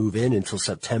able to move in until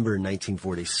September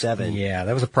 1947. Yeah,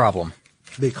 that was a problem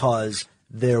because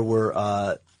there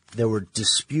were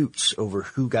disputes over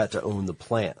who got to own the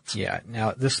plants. Yeah.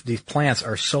 Now, these plants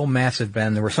are so massive,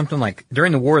 Ben. There were something like,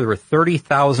 during the war, there were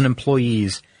 30,000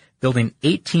 employees building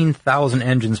 18,000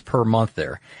 engines per month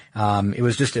there. It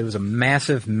was a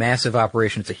massive, massive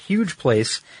operation. It's a huge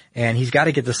place, and he's got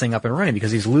to get this thing up and running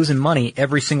because he's losing money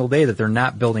every single day that they're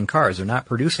not building cars. They're not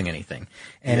producing anything.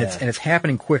 And it's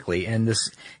happening quickly. And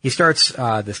he starts,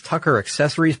 this Tucker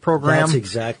Accessories program. That's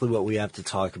exactly what we have to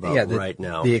talk about right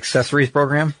now. The accessories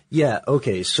program? Yeah.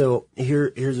 Okay. So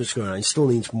here's what's going on. He still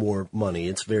needs more money.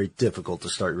 It's very difficult to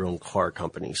start your own car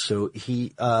company. So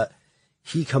he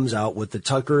comes out with the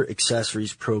Tucker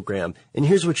Accessories program. And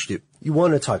here's what you do. You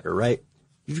want a Tucker, right?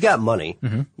 You've got money.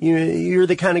 Mm-hmm. You're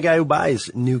the kind of guy who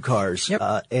buys new cars.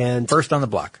 Yep. And first on the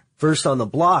block. First on the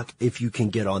block, if you can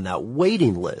get on that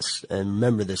waiting list. And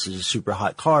remember, this is a super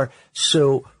hot car.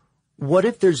 So what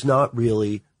if there's not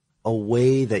really a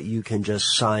way that you can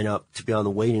just sign up to be on the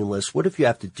waiting list? What if you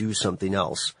have to do something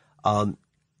else?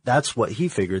 That's what he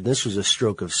figured. This was a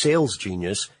stroke of sales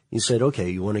genius. He said, okay,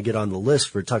 you want to get on the list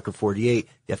for Tucker 48,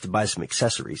 you have to buy some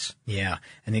accessories. Yeah.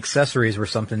 And the accessories were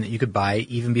something that you could buy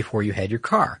even before you had your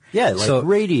car. Yeah, like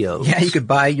radios. Yeah, you could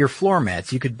buy your floor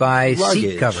mats. You could buy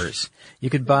seat covers. You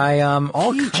could buy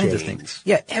all kinds of things.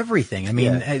 Yeah, everything. I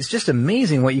mean, it's just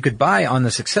amazing what you could buy on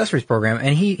this accessories program.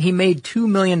 And he made $2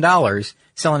 million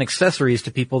selling accessories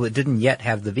to people that didn't yet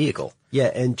have the vehicle.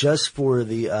 Yeah, and just for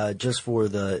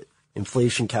the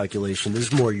inflation calculation, this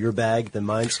is more your bag than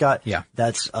mine, Scott. Yeah.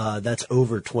 That's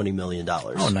over $20 million.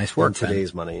 Oh, nice work. In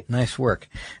today's money. Nice work.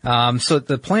 So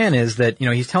the plan is that,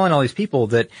 he's telling all these people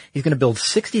that he's going to build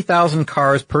 60,000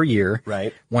 cars per year.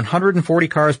 Right. 140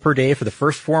 cars per day for the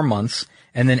first 4 months.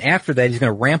 And then after that, he's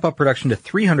going to ramp up production to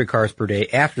 300 cars per day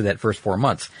after that first 4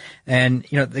 months. And,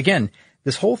 again,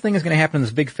 this whole thing is going to happen in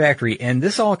this big factory. And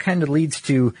this all kind of leads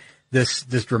to this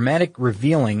dramatic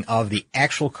revealing of the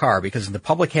actual car, because the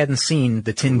public hadn't seen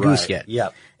the Tin Goose yet.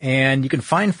 Yep. And you can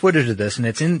find footage of this, and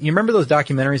it's you remember those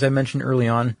documentaries I mentioned early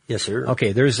on? Yes, sir.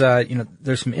 Okay, there's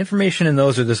some information in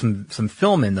those, or there's some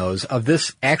film in those of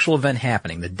this actual event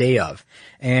happening, the day of.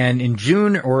 And in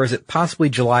June, or is it possibly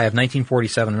July of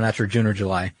 1947, I'm not sure, June or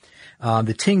July,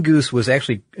 the Tin Goose was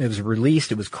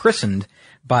released, it was christened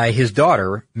by his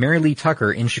daughter, Mary Lee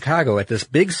Tucker, in Chicago at this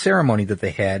big ceremony that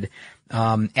they had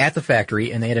at the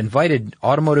factory, and they had invited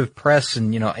automotive press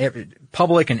and,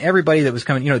 public and everybody that was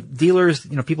coming, dealers,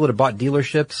 people that had bought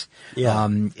dealerships. Yeah.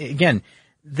 Again,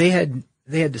 they had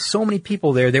they had so many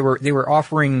people there. They were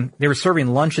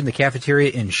serving lunch in the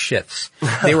cafeteria in shifts.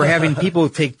 They were having people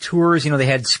take tours. They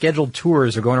had scheduled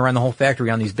tours of going around the whole factory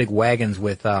on these big wagons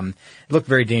with, it looked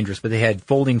very dangerous, but they had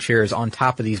folding chairs on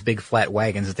top of these big flat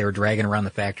wagons that they were dragging around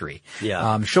the factory.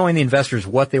 Yeah. Showing the investors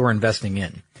what they were investing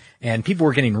in. And people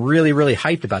were getting really, really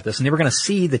hyped about this, and they were going to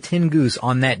see the Tin Goose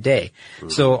on that day. Mm-hmm.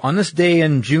 So on this day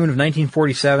in June of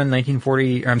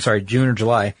 1947, June or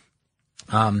July,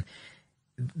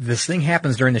 this thing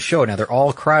happens during the show. Now, they're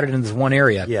all crowded in this one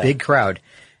area, big crowd.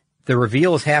 The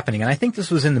reveal is happening, and I think this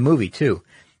was in the movie, too.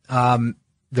 The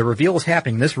reveal is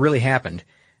happening. This really happened.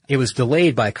 It was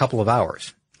delayed by a couple of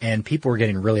hours, and people were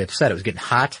getting really upset. It was getting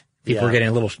hot. People were getting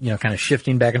a little, kind of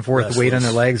shifting back and forth, the weight on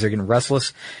their legs. They're getting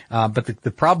restless. But the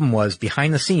problem was,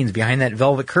 behind the scenes, behind that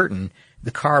velvet curtain,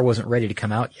 the car wasn't ready to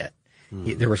come out yet.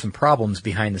 There were some problems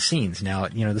behind the scenes. Now,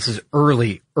 this is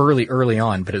early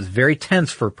on, but it was very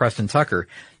tense for Preston Tucker.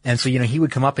 And so, he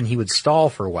would come up and he would stall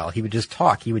for a while. He would just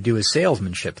talk. He would do his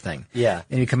salesmanship thing. Yeah.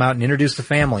 And he'd come out and introduce the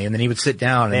family, and then he would sit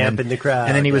down. Vamp in the crowd.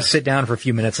 And then he would sit down for a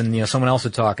few minutes, and, someone else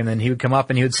would talk. And then he would come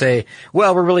up and he would say,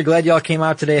 well, we're really glad y'all came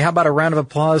out today. How about a round of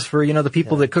applause for, the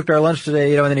people that cooked our lunch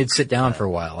today, and then he'd sit down for a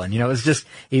while. And, it was just,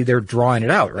 they're drawing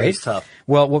it out, right? It's tough.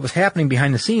 Well, what was happening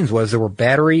behind the scenes was there were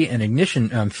battery and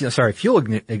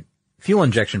fuel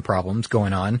injection problems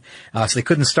going on, so they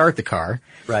couldn't start the car.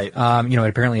 Right. It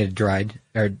apparently had drained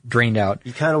out.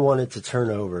 You kind of want it to turn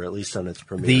over, at least on its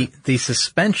premiere. The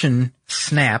suspension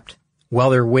snapped while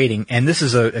they're waiting, and this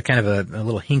is a kind of a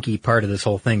little hinky part of this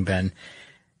whole thing, Ben.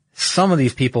 Some of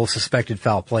these people suspected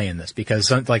foul play in this because,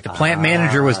 the plant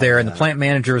manager was there, and the plant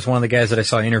manager was one of the guys that I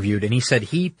saw interviewed, and he said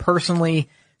he personally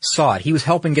saw it. He was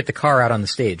helping get the car out on the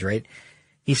stage, right?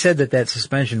 He said that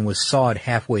suspension was sawed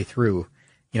halfway through.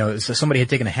 So somebody had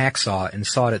taken a hacksaw and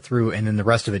sawed it through, and then the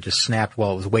rest of it just snapped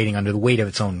while it was waiting under the weight of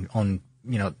its own,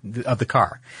 of the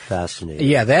car. Fascinating.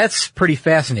 Yeah, that's pretty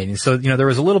fascinating. So, there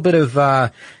was a little bit of,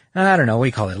 I don't know, what do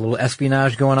you call it? A little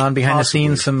espionage going on behind the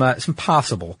scenes, some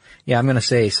possible. Yeah, I'm going to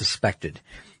say suspected.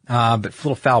 But a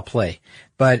little foul play.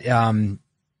 But,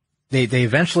 They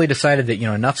eventually decided that,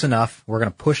 enough's enough. We're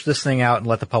going to push this thing out and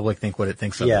let the public think what it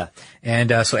thinks of it.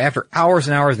 And, so after hours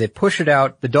and hours, they push it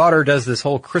out. The daughter does this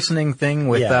whole christening thing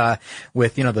with,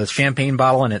 the champagne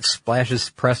bottle, and it splashes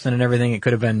Preston and everything. It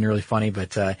could have been really funny,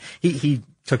 but, he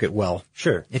took it well.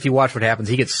 Sure. If you watch what happens,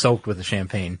 he gets soaked with the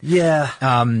champagne. Yeah.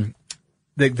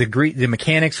 The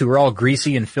mechanics who are all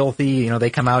greasy and filthy, they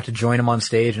come out to join him on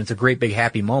stage, and it's a great big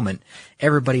happy moment.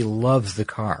 Everybody loves the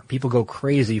car. People go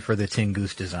crazy for the Tin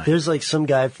Goose design. There's some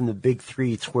guy from the Big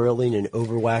Three twirling an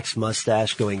overwaxed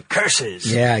mustache going,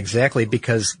 curses! Yeah, exactly,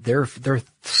 because they're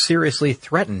seriously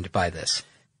threatened by this.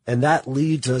 And that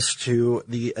leads us to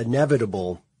the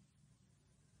inevitable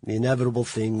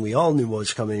thing we all knew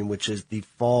was coming, which is the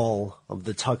fall of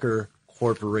the Tucker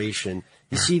Corporation.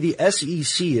 You see, the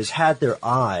SEC has had their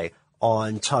eye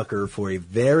on Tucker for a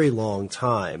very long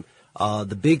time.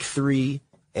 The Big Three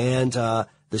and the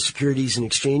Securities and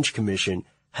Exchange Commission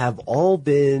have all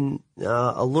been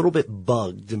a little bit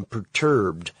bugged and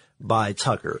perturbed by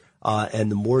Tucker.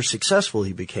 And the more successful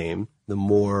he became, the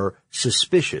more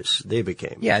suspicious they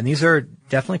became. Yeah, and these are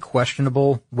definitely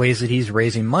questionable ways that he's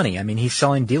raising money. I mean, he's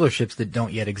selling dealerships that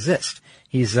don't yet exist.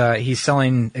 He's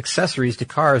selling accessories to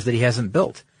cars that he hasn't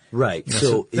built. Right.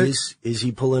 So is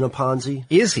he pulling a Ponzi?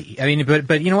 Is he? I mean,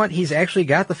 but you know what? He's actually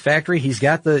got the factory. He's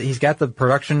got the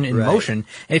production in motion.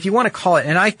 And if you want to call it,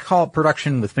 and I call it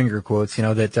production with finger quotes,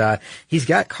 that, he's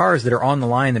got cars that are on the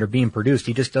line that are being produced.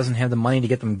 He just doesn't have the money to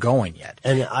get them going yet.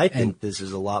 And I think this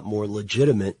is a lot more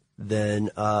legitimate than,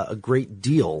 a great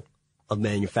deal of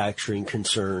manufacturing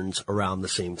concerns around the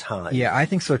same time. Yeah, I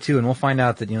think so too. And we'll find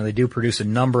out that, they do produce a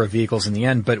number of vehicles in the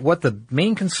end. But what the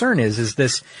main concern is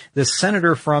this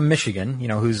senator from Michigan,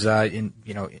 who's,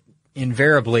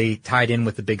 invariably tied in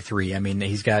with the Big Three. I mean,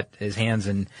 he's got his hands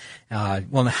in, I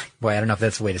don't know if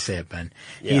that's the way to say it, Ben.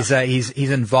 Yeah.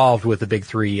 He's involved with the Big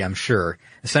Three, I'm sure.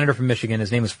 The senator from Michigan,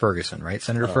 his name is Ferguson, right?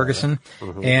 Senator Ferguson. Yeah.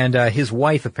 Mm-hmm. And, his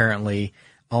wife apparently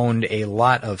owned a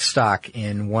lot of stock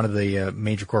in one of the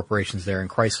major corporations there in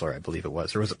Chrysler, I believe it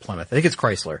was. Or was it Plymouth? I think it's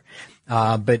Chrysler.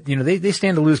 But, they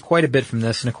stand to lose quite a bit from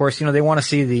this. And of course, they want to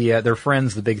see their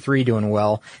friends, the Big Three, doing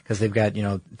well because they've got,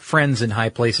 friends in high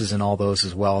places and all those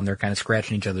as well. And they're kind of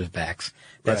scratching each other's backs.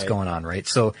 That's going on, right?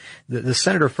 So the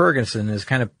Senator Ferguson is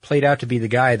kind of played out to be the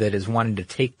guy that is wanting to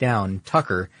take down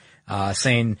Tucker,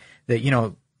 saying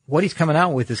that, what he's coming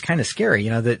out with is kind of scary,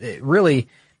 that it really,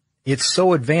 it's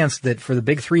so advanced that for the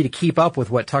Big Three to keep up with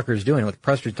what Tucker's doing, what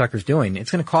Preston Tucker's doing, it's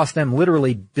going to cost them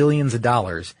literally billions of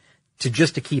dollars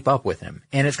to keep up with him.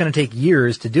 And it's going to take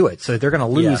years to do it. So they're going to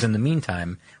lose in the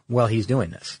meantime while he's doing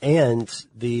this. And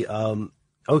the,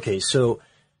 so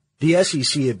the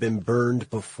SEC had been burned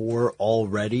before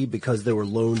already because there were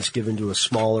loans given to a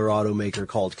smaller automaker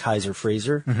called Kaiser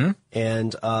Frazer. Mm-hmm.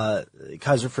 And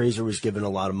Kaiser Frazer was given a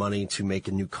lot of money to make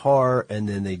a new car, and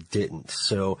then they didn't.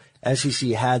 So SEC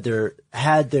had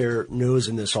their nose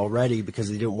in this already because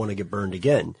they didn't want to get burned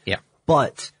again. Yeah.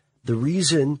 But the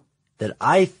reason that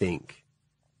I think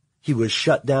he was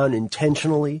shut down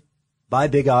intentionally by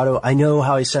Big Auto, I know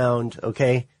how I sound,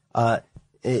 okay? The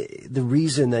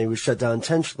reason that he was shut down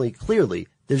intentionally, clearly,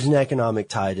 there's an economic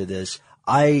tie to this.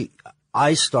 I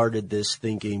started this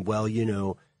thinking, well,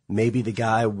 maybe the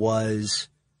guy was,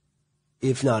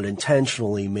 if not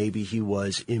intentionally, maybe he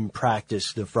was in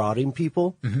practice defrauding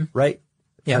people, right?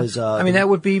 Yeah. That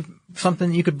would be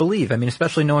something you could believe. I mean,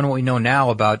 especially knowing what we know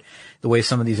now about the way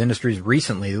some of these industries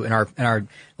recently, in our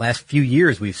last few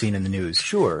years, we've seen in the news.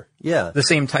 Sure. Yeah. The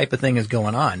same type of thing is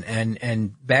going on.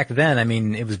 And back then, I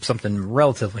mean, it was something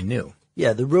relatively new.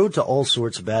 Yeah. The road to all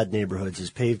sorts of bad neighborhoods is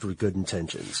paved with good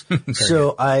intentions.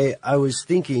 So I was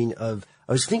thinking of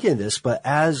this, but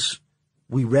as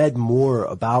we read more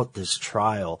about this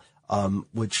trial,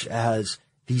 which has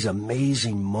these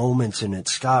amazing moments in it,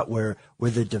 Scott, where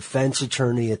the defense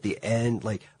attorney at the end,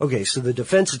 so the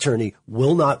defense attorney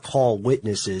will not call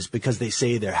witnesses because they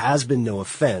say there has been no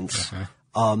offense.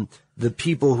 The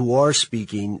people who are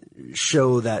speaking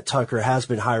show that Tucker has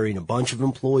been hiring a bunch of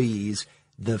employees.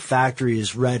 The factory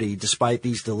is ready despite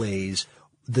these delays.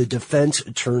 The defense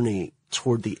attorney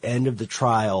toward the end of the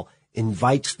trial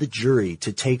invites the jury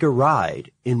to take a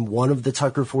ride in one of the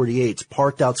Tucker 48s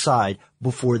parked outside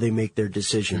before they make their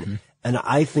decision. And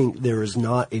I think there is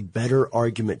not a better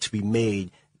argument to be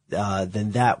made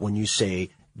than that when you say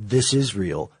this is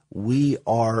real. We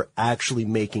are actually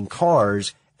making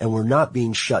cars and we're not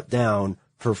being shut down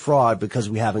for fraud because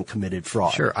we haven't committed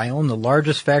fraud. Sure. I own the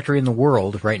largest factory in the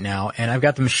world right now, and I've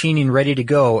got the machining ready to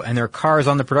go, and there are cars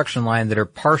on the production line that are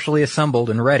partially assembled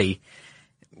and ready.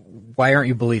 Why aren't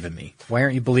you believing me? Why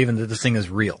aren't you believing that this thing is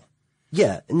real?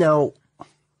 Yeah. Now,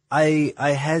 I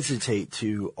hesitate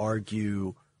to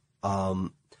argue, I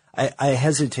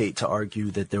hesitate to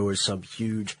argue that there was some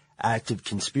huge active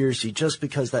conspiracy just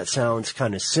because that sounds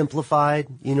kind of simplified.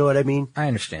 You know what I mean? I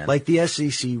understand. Like the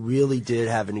SEC really did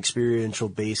have an experiential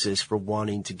basis for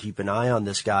wanting to keep an eye on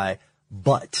this guy,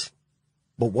 but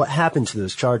what happened to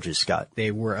those charges, Scott?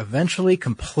 They were eventually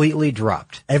completely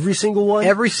dropped. Every single one?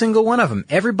 Every single one of them.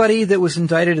 Everybody that was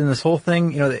indicted in this whole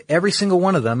thing, every single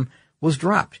one of them was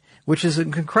dropped, which is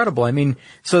incredible. I mean,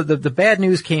 so the bad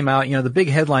news came out, the big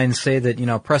headlines say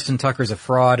that, Preston Tucker's a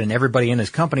fraud and everybody in his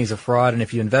company's a fraud. And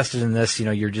if you invested in this,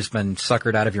 you're just been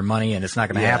suckered out of your money and it's not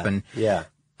going to happen. Yeah.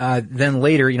 Then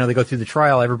later, they go through the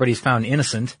trial. Everybody's found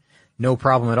innocent. No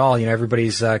problem at all.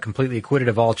 Everybody's completely acquitted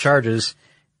of all charges.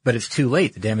 But it's too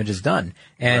late. The damage is done.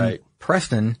 And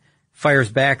Preston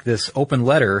fires back this open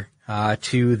letter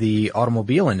to the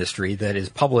automobile industry that is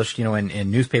published,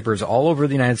 in newspapers all over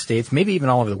the United States, maybe even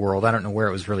all over the world. I don't know where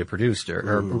it was really produced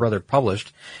or rather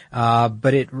published.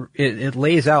 But it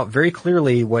lays out very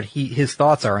clearly what his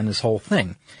thoughts are on this whole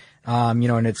thing.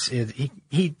 And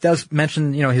he does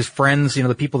mention, his friends,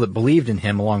 the people that believed in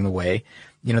him along the way,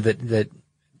 that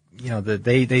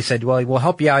they said, well, we'll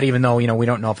help you out even though, we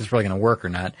don't know if it's really going to work or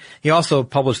not. He also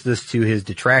published this to his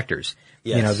detractors.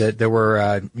 Yes. That there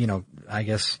were, I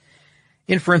guess,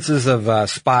 inferences of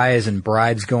spies and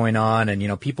bribes going on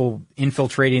and, people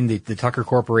infiltrating the Tucker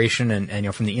Corporation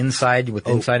and from the inside with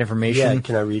inside information. Yeah,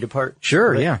 can I read a part?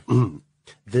 Sure, yeah.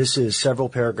 This is several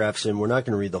paragraphs in. We're not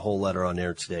going to read the whole letter on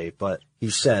air today, but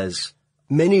he says,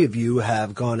 many of you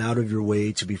have gone out of your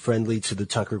way to be friendly to the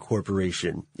Tucker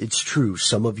Corporation. It's true,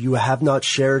 some of you have not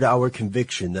shared our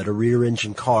conviction that a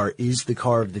rear-engine car is the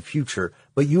car of the future,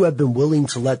 but you have been willing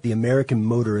to let the American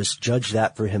motorist judge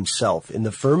that for himself in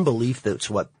the firm belief that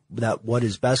what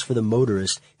is best for the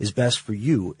motorist is best for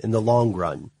you in the long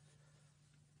run.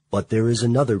 But there is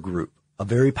another group, a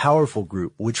very powerful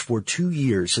group, which for 2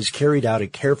 years has carried out a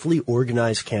carefully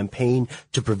organized campaign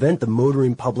to prevent the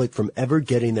motoring public from ever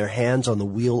getting their hands on the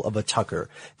wheel of a Tucker.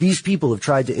 These people have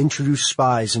tried to introduce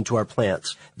spies into our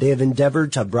plants. They have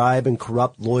endeavored to bribe and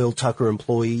corrupt loyal Tucker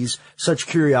employees. Such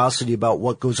curiosity about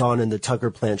what goes on in the Tucker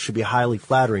plant should be highly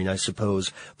flattering, I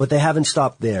suppose. But they haven't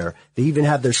stopped there. They even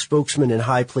have their spokesman in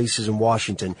high places in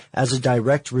Washington. As a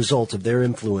direct result of their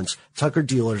influence, Tucker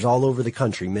dealers all over the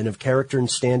country, men of character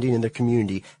and standing in their community,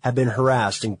 have been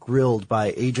harassed and grilled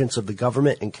by agents of the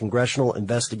government and congressional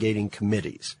investigating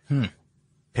committees.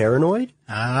 Paranoid?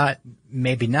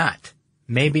 Maybe not.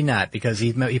 Maybe not, because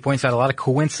he points out a lot of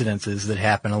coincidences that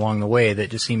happen along the way that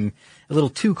just seem a little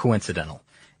too coincidental.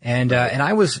 And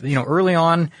I was, early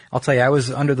on, I'll tell you, I was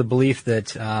under the belief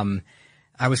that,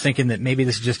 I was thinking that maybe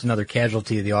this is just another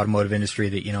casualty of the automotive industry,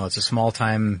 that, it's a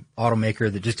small-time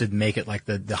automaker that just didn't make it, like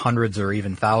the hundreds or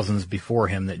even thousands before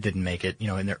him that didn't make it,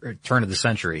 in the turn of the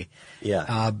century.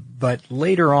 Yeah. But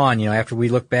later on, after we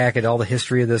look back at all the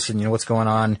history of this and, what's going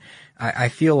on, I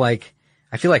feel like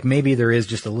maybe there is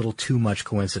just a little too much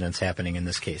coincidence happening in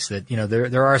this case. That,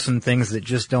 there are some things that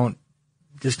just don't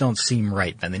seem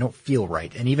right, and they don't feel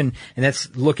right. And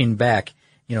that's looking back,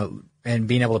 and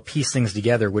being able to piece things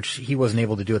together, which he wasn't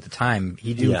able to do at the time.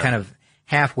 He knew kind of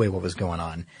halfway what was going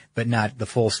on, but not the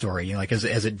full story,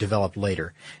 as it developed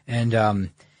later. And,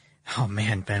 oh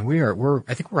man, Ben,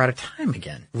 I think we're out of time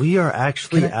again. We are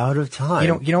actually out of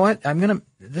time. You know what?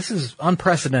 This is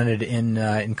unprecedented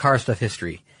in car stuff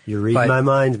history. You're reading my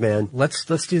mind, man. Let's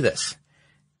do this.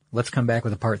 Let's come back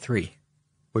with a part 3.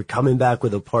 We're coming back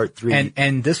with a part 3.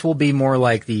 And this will be more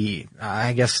like we'll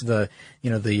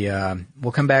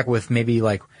come back with maybe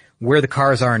like where the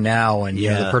cars are now and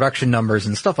the production numbers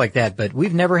and stuff like that, but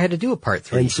we've never had to do a part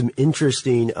 3. And some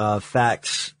interesting,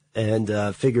 facts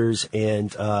and, figures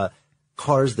and,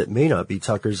 cars that may not be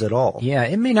Tuckers at all. Yeah,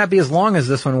 it may not be as long as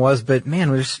this one was, but man,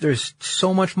 there's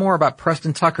so much more about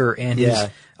Preston Tucker and his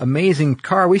amazing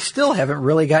car. We still haven't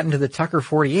really gotten to the Tucker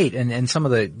 48 and some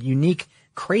of the unique,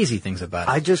 crazy things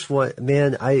about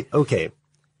it. Okay.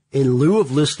 In lieu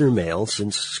of listener mail,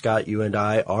 since Scott, you and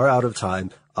I are out of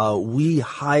time, we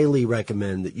highly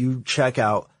recommend that you check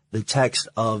out the text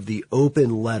of the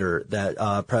open letter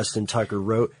that, Preston Tucker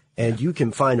wrote, and you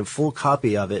can find a full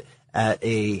copy of it at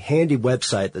a handy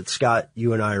website that Scott,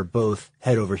 you and I are both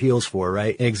head over heels for,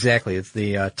 right? Exactly. It's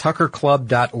the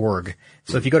tuckerclub.org.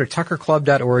 So if you go to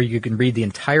tuckerclub.org, you can read the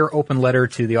entire open letter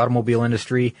to the automobile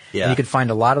industry. Yeah. And you can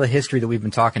find a lot of the history that we've been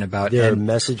talking about. Their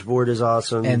message board is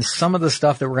awesome. And some of the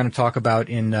stuff that we're going to talk about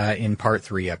in part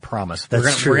 3, I promise.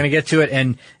 That's true. We're going to get to it.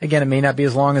 And again, it may not be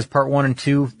as long as part 1 and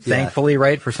 2, thankfully,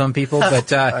 right, for some people.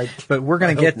 But we're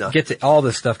going to get to all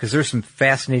this stuff because there's some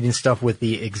fascinating stuff with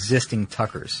the existing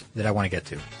Tuckers that I want to get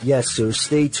to. Yes. So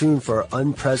stay tuned for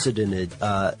unprecedented,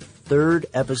 3rd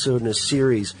episode in a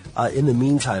series. In the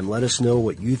meantime, let us know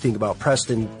what you think about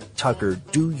Preston Tucker.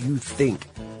 Do you think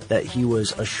that he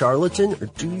was a charlatan, or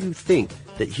do you think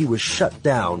that he was shut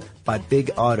down by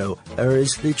Big Auto, or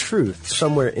is the truth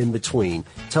somewhere in between?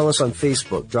 Tell us on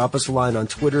Facebook, drop us a line on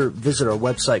Twitter, visit our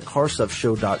website,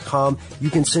 carstuffshow.com. You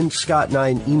can send Scott and I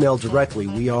an email directly.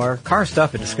 We are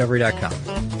carstuff@discovery.com.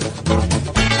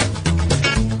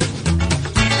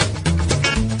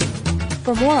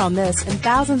 For more on this and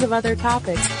thousands of other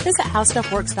topics, visit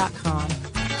howstuffworks.com.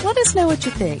 Let us know what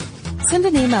you think. Send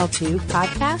an email to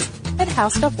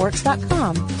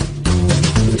podcast@howstuffworks.com.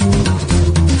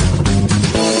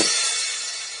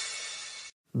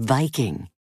 Viking,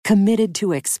 committed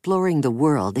to exploring the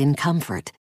world in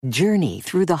comfort. Journey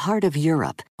through the heart of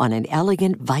Europe on an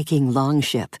elegant Viking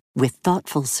longship with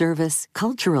thoughtful service,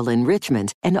 cultural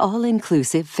enrichment, and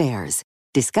all-inclusive fares.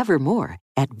 Discover more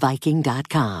at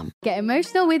Viking.com. Get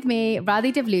emotional with me,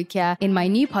 Radhi Devlukia, in my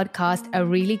new podcast, A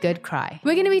Really Good Cry.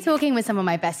 We're going to be talking with some of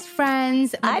my best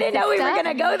friends. I didn't know we were going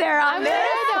to go there on this.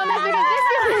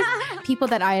 People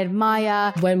that I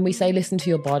admire. When we say listen to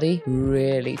your body,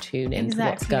 really tune into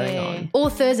what's going on.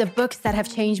 Authors of books that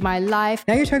have changed my life.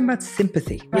 Now you're talking about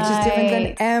sympathy, which is different than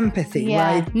empathy,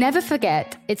 right? Never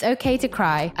forget, it's okay to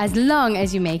cry as long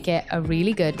as you make it a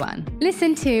really good one.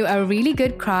 Listen to A Really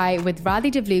Good Cry with Radhi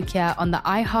Devlukia on the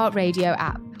iHeartRadio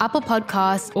app, Apple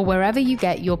Podcasts, or wherever you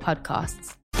get your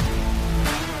podcasts.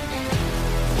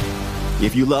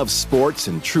 If you love sports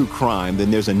and true crime,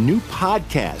 then there's a new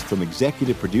podcast from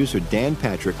executive producer Dan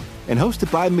Patrick and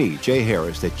hosted by me, Jay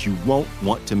Harris, that you won't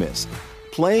want to miss.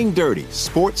 Playing Dirty: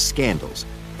 Sports Scandals.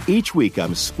 Each week,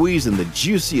 I'm squeezing the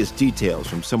juiciest details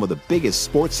from some of the biggest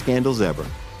sports scandals ever.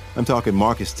 I'm talking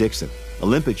Marcus Dixon,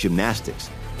 Olympic gymnastics,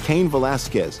 Cain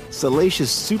Velasquez,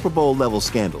 salacious Super Bowl-level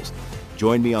scandals.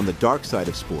 Join me on the dark side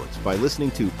of sports by listening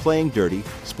to Playing Dirty: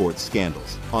 Sports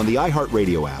Scandals on the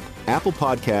iHeartRadio app, Apple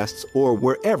Podcasts, or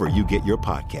wherever you get your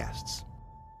podcasts.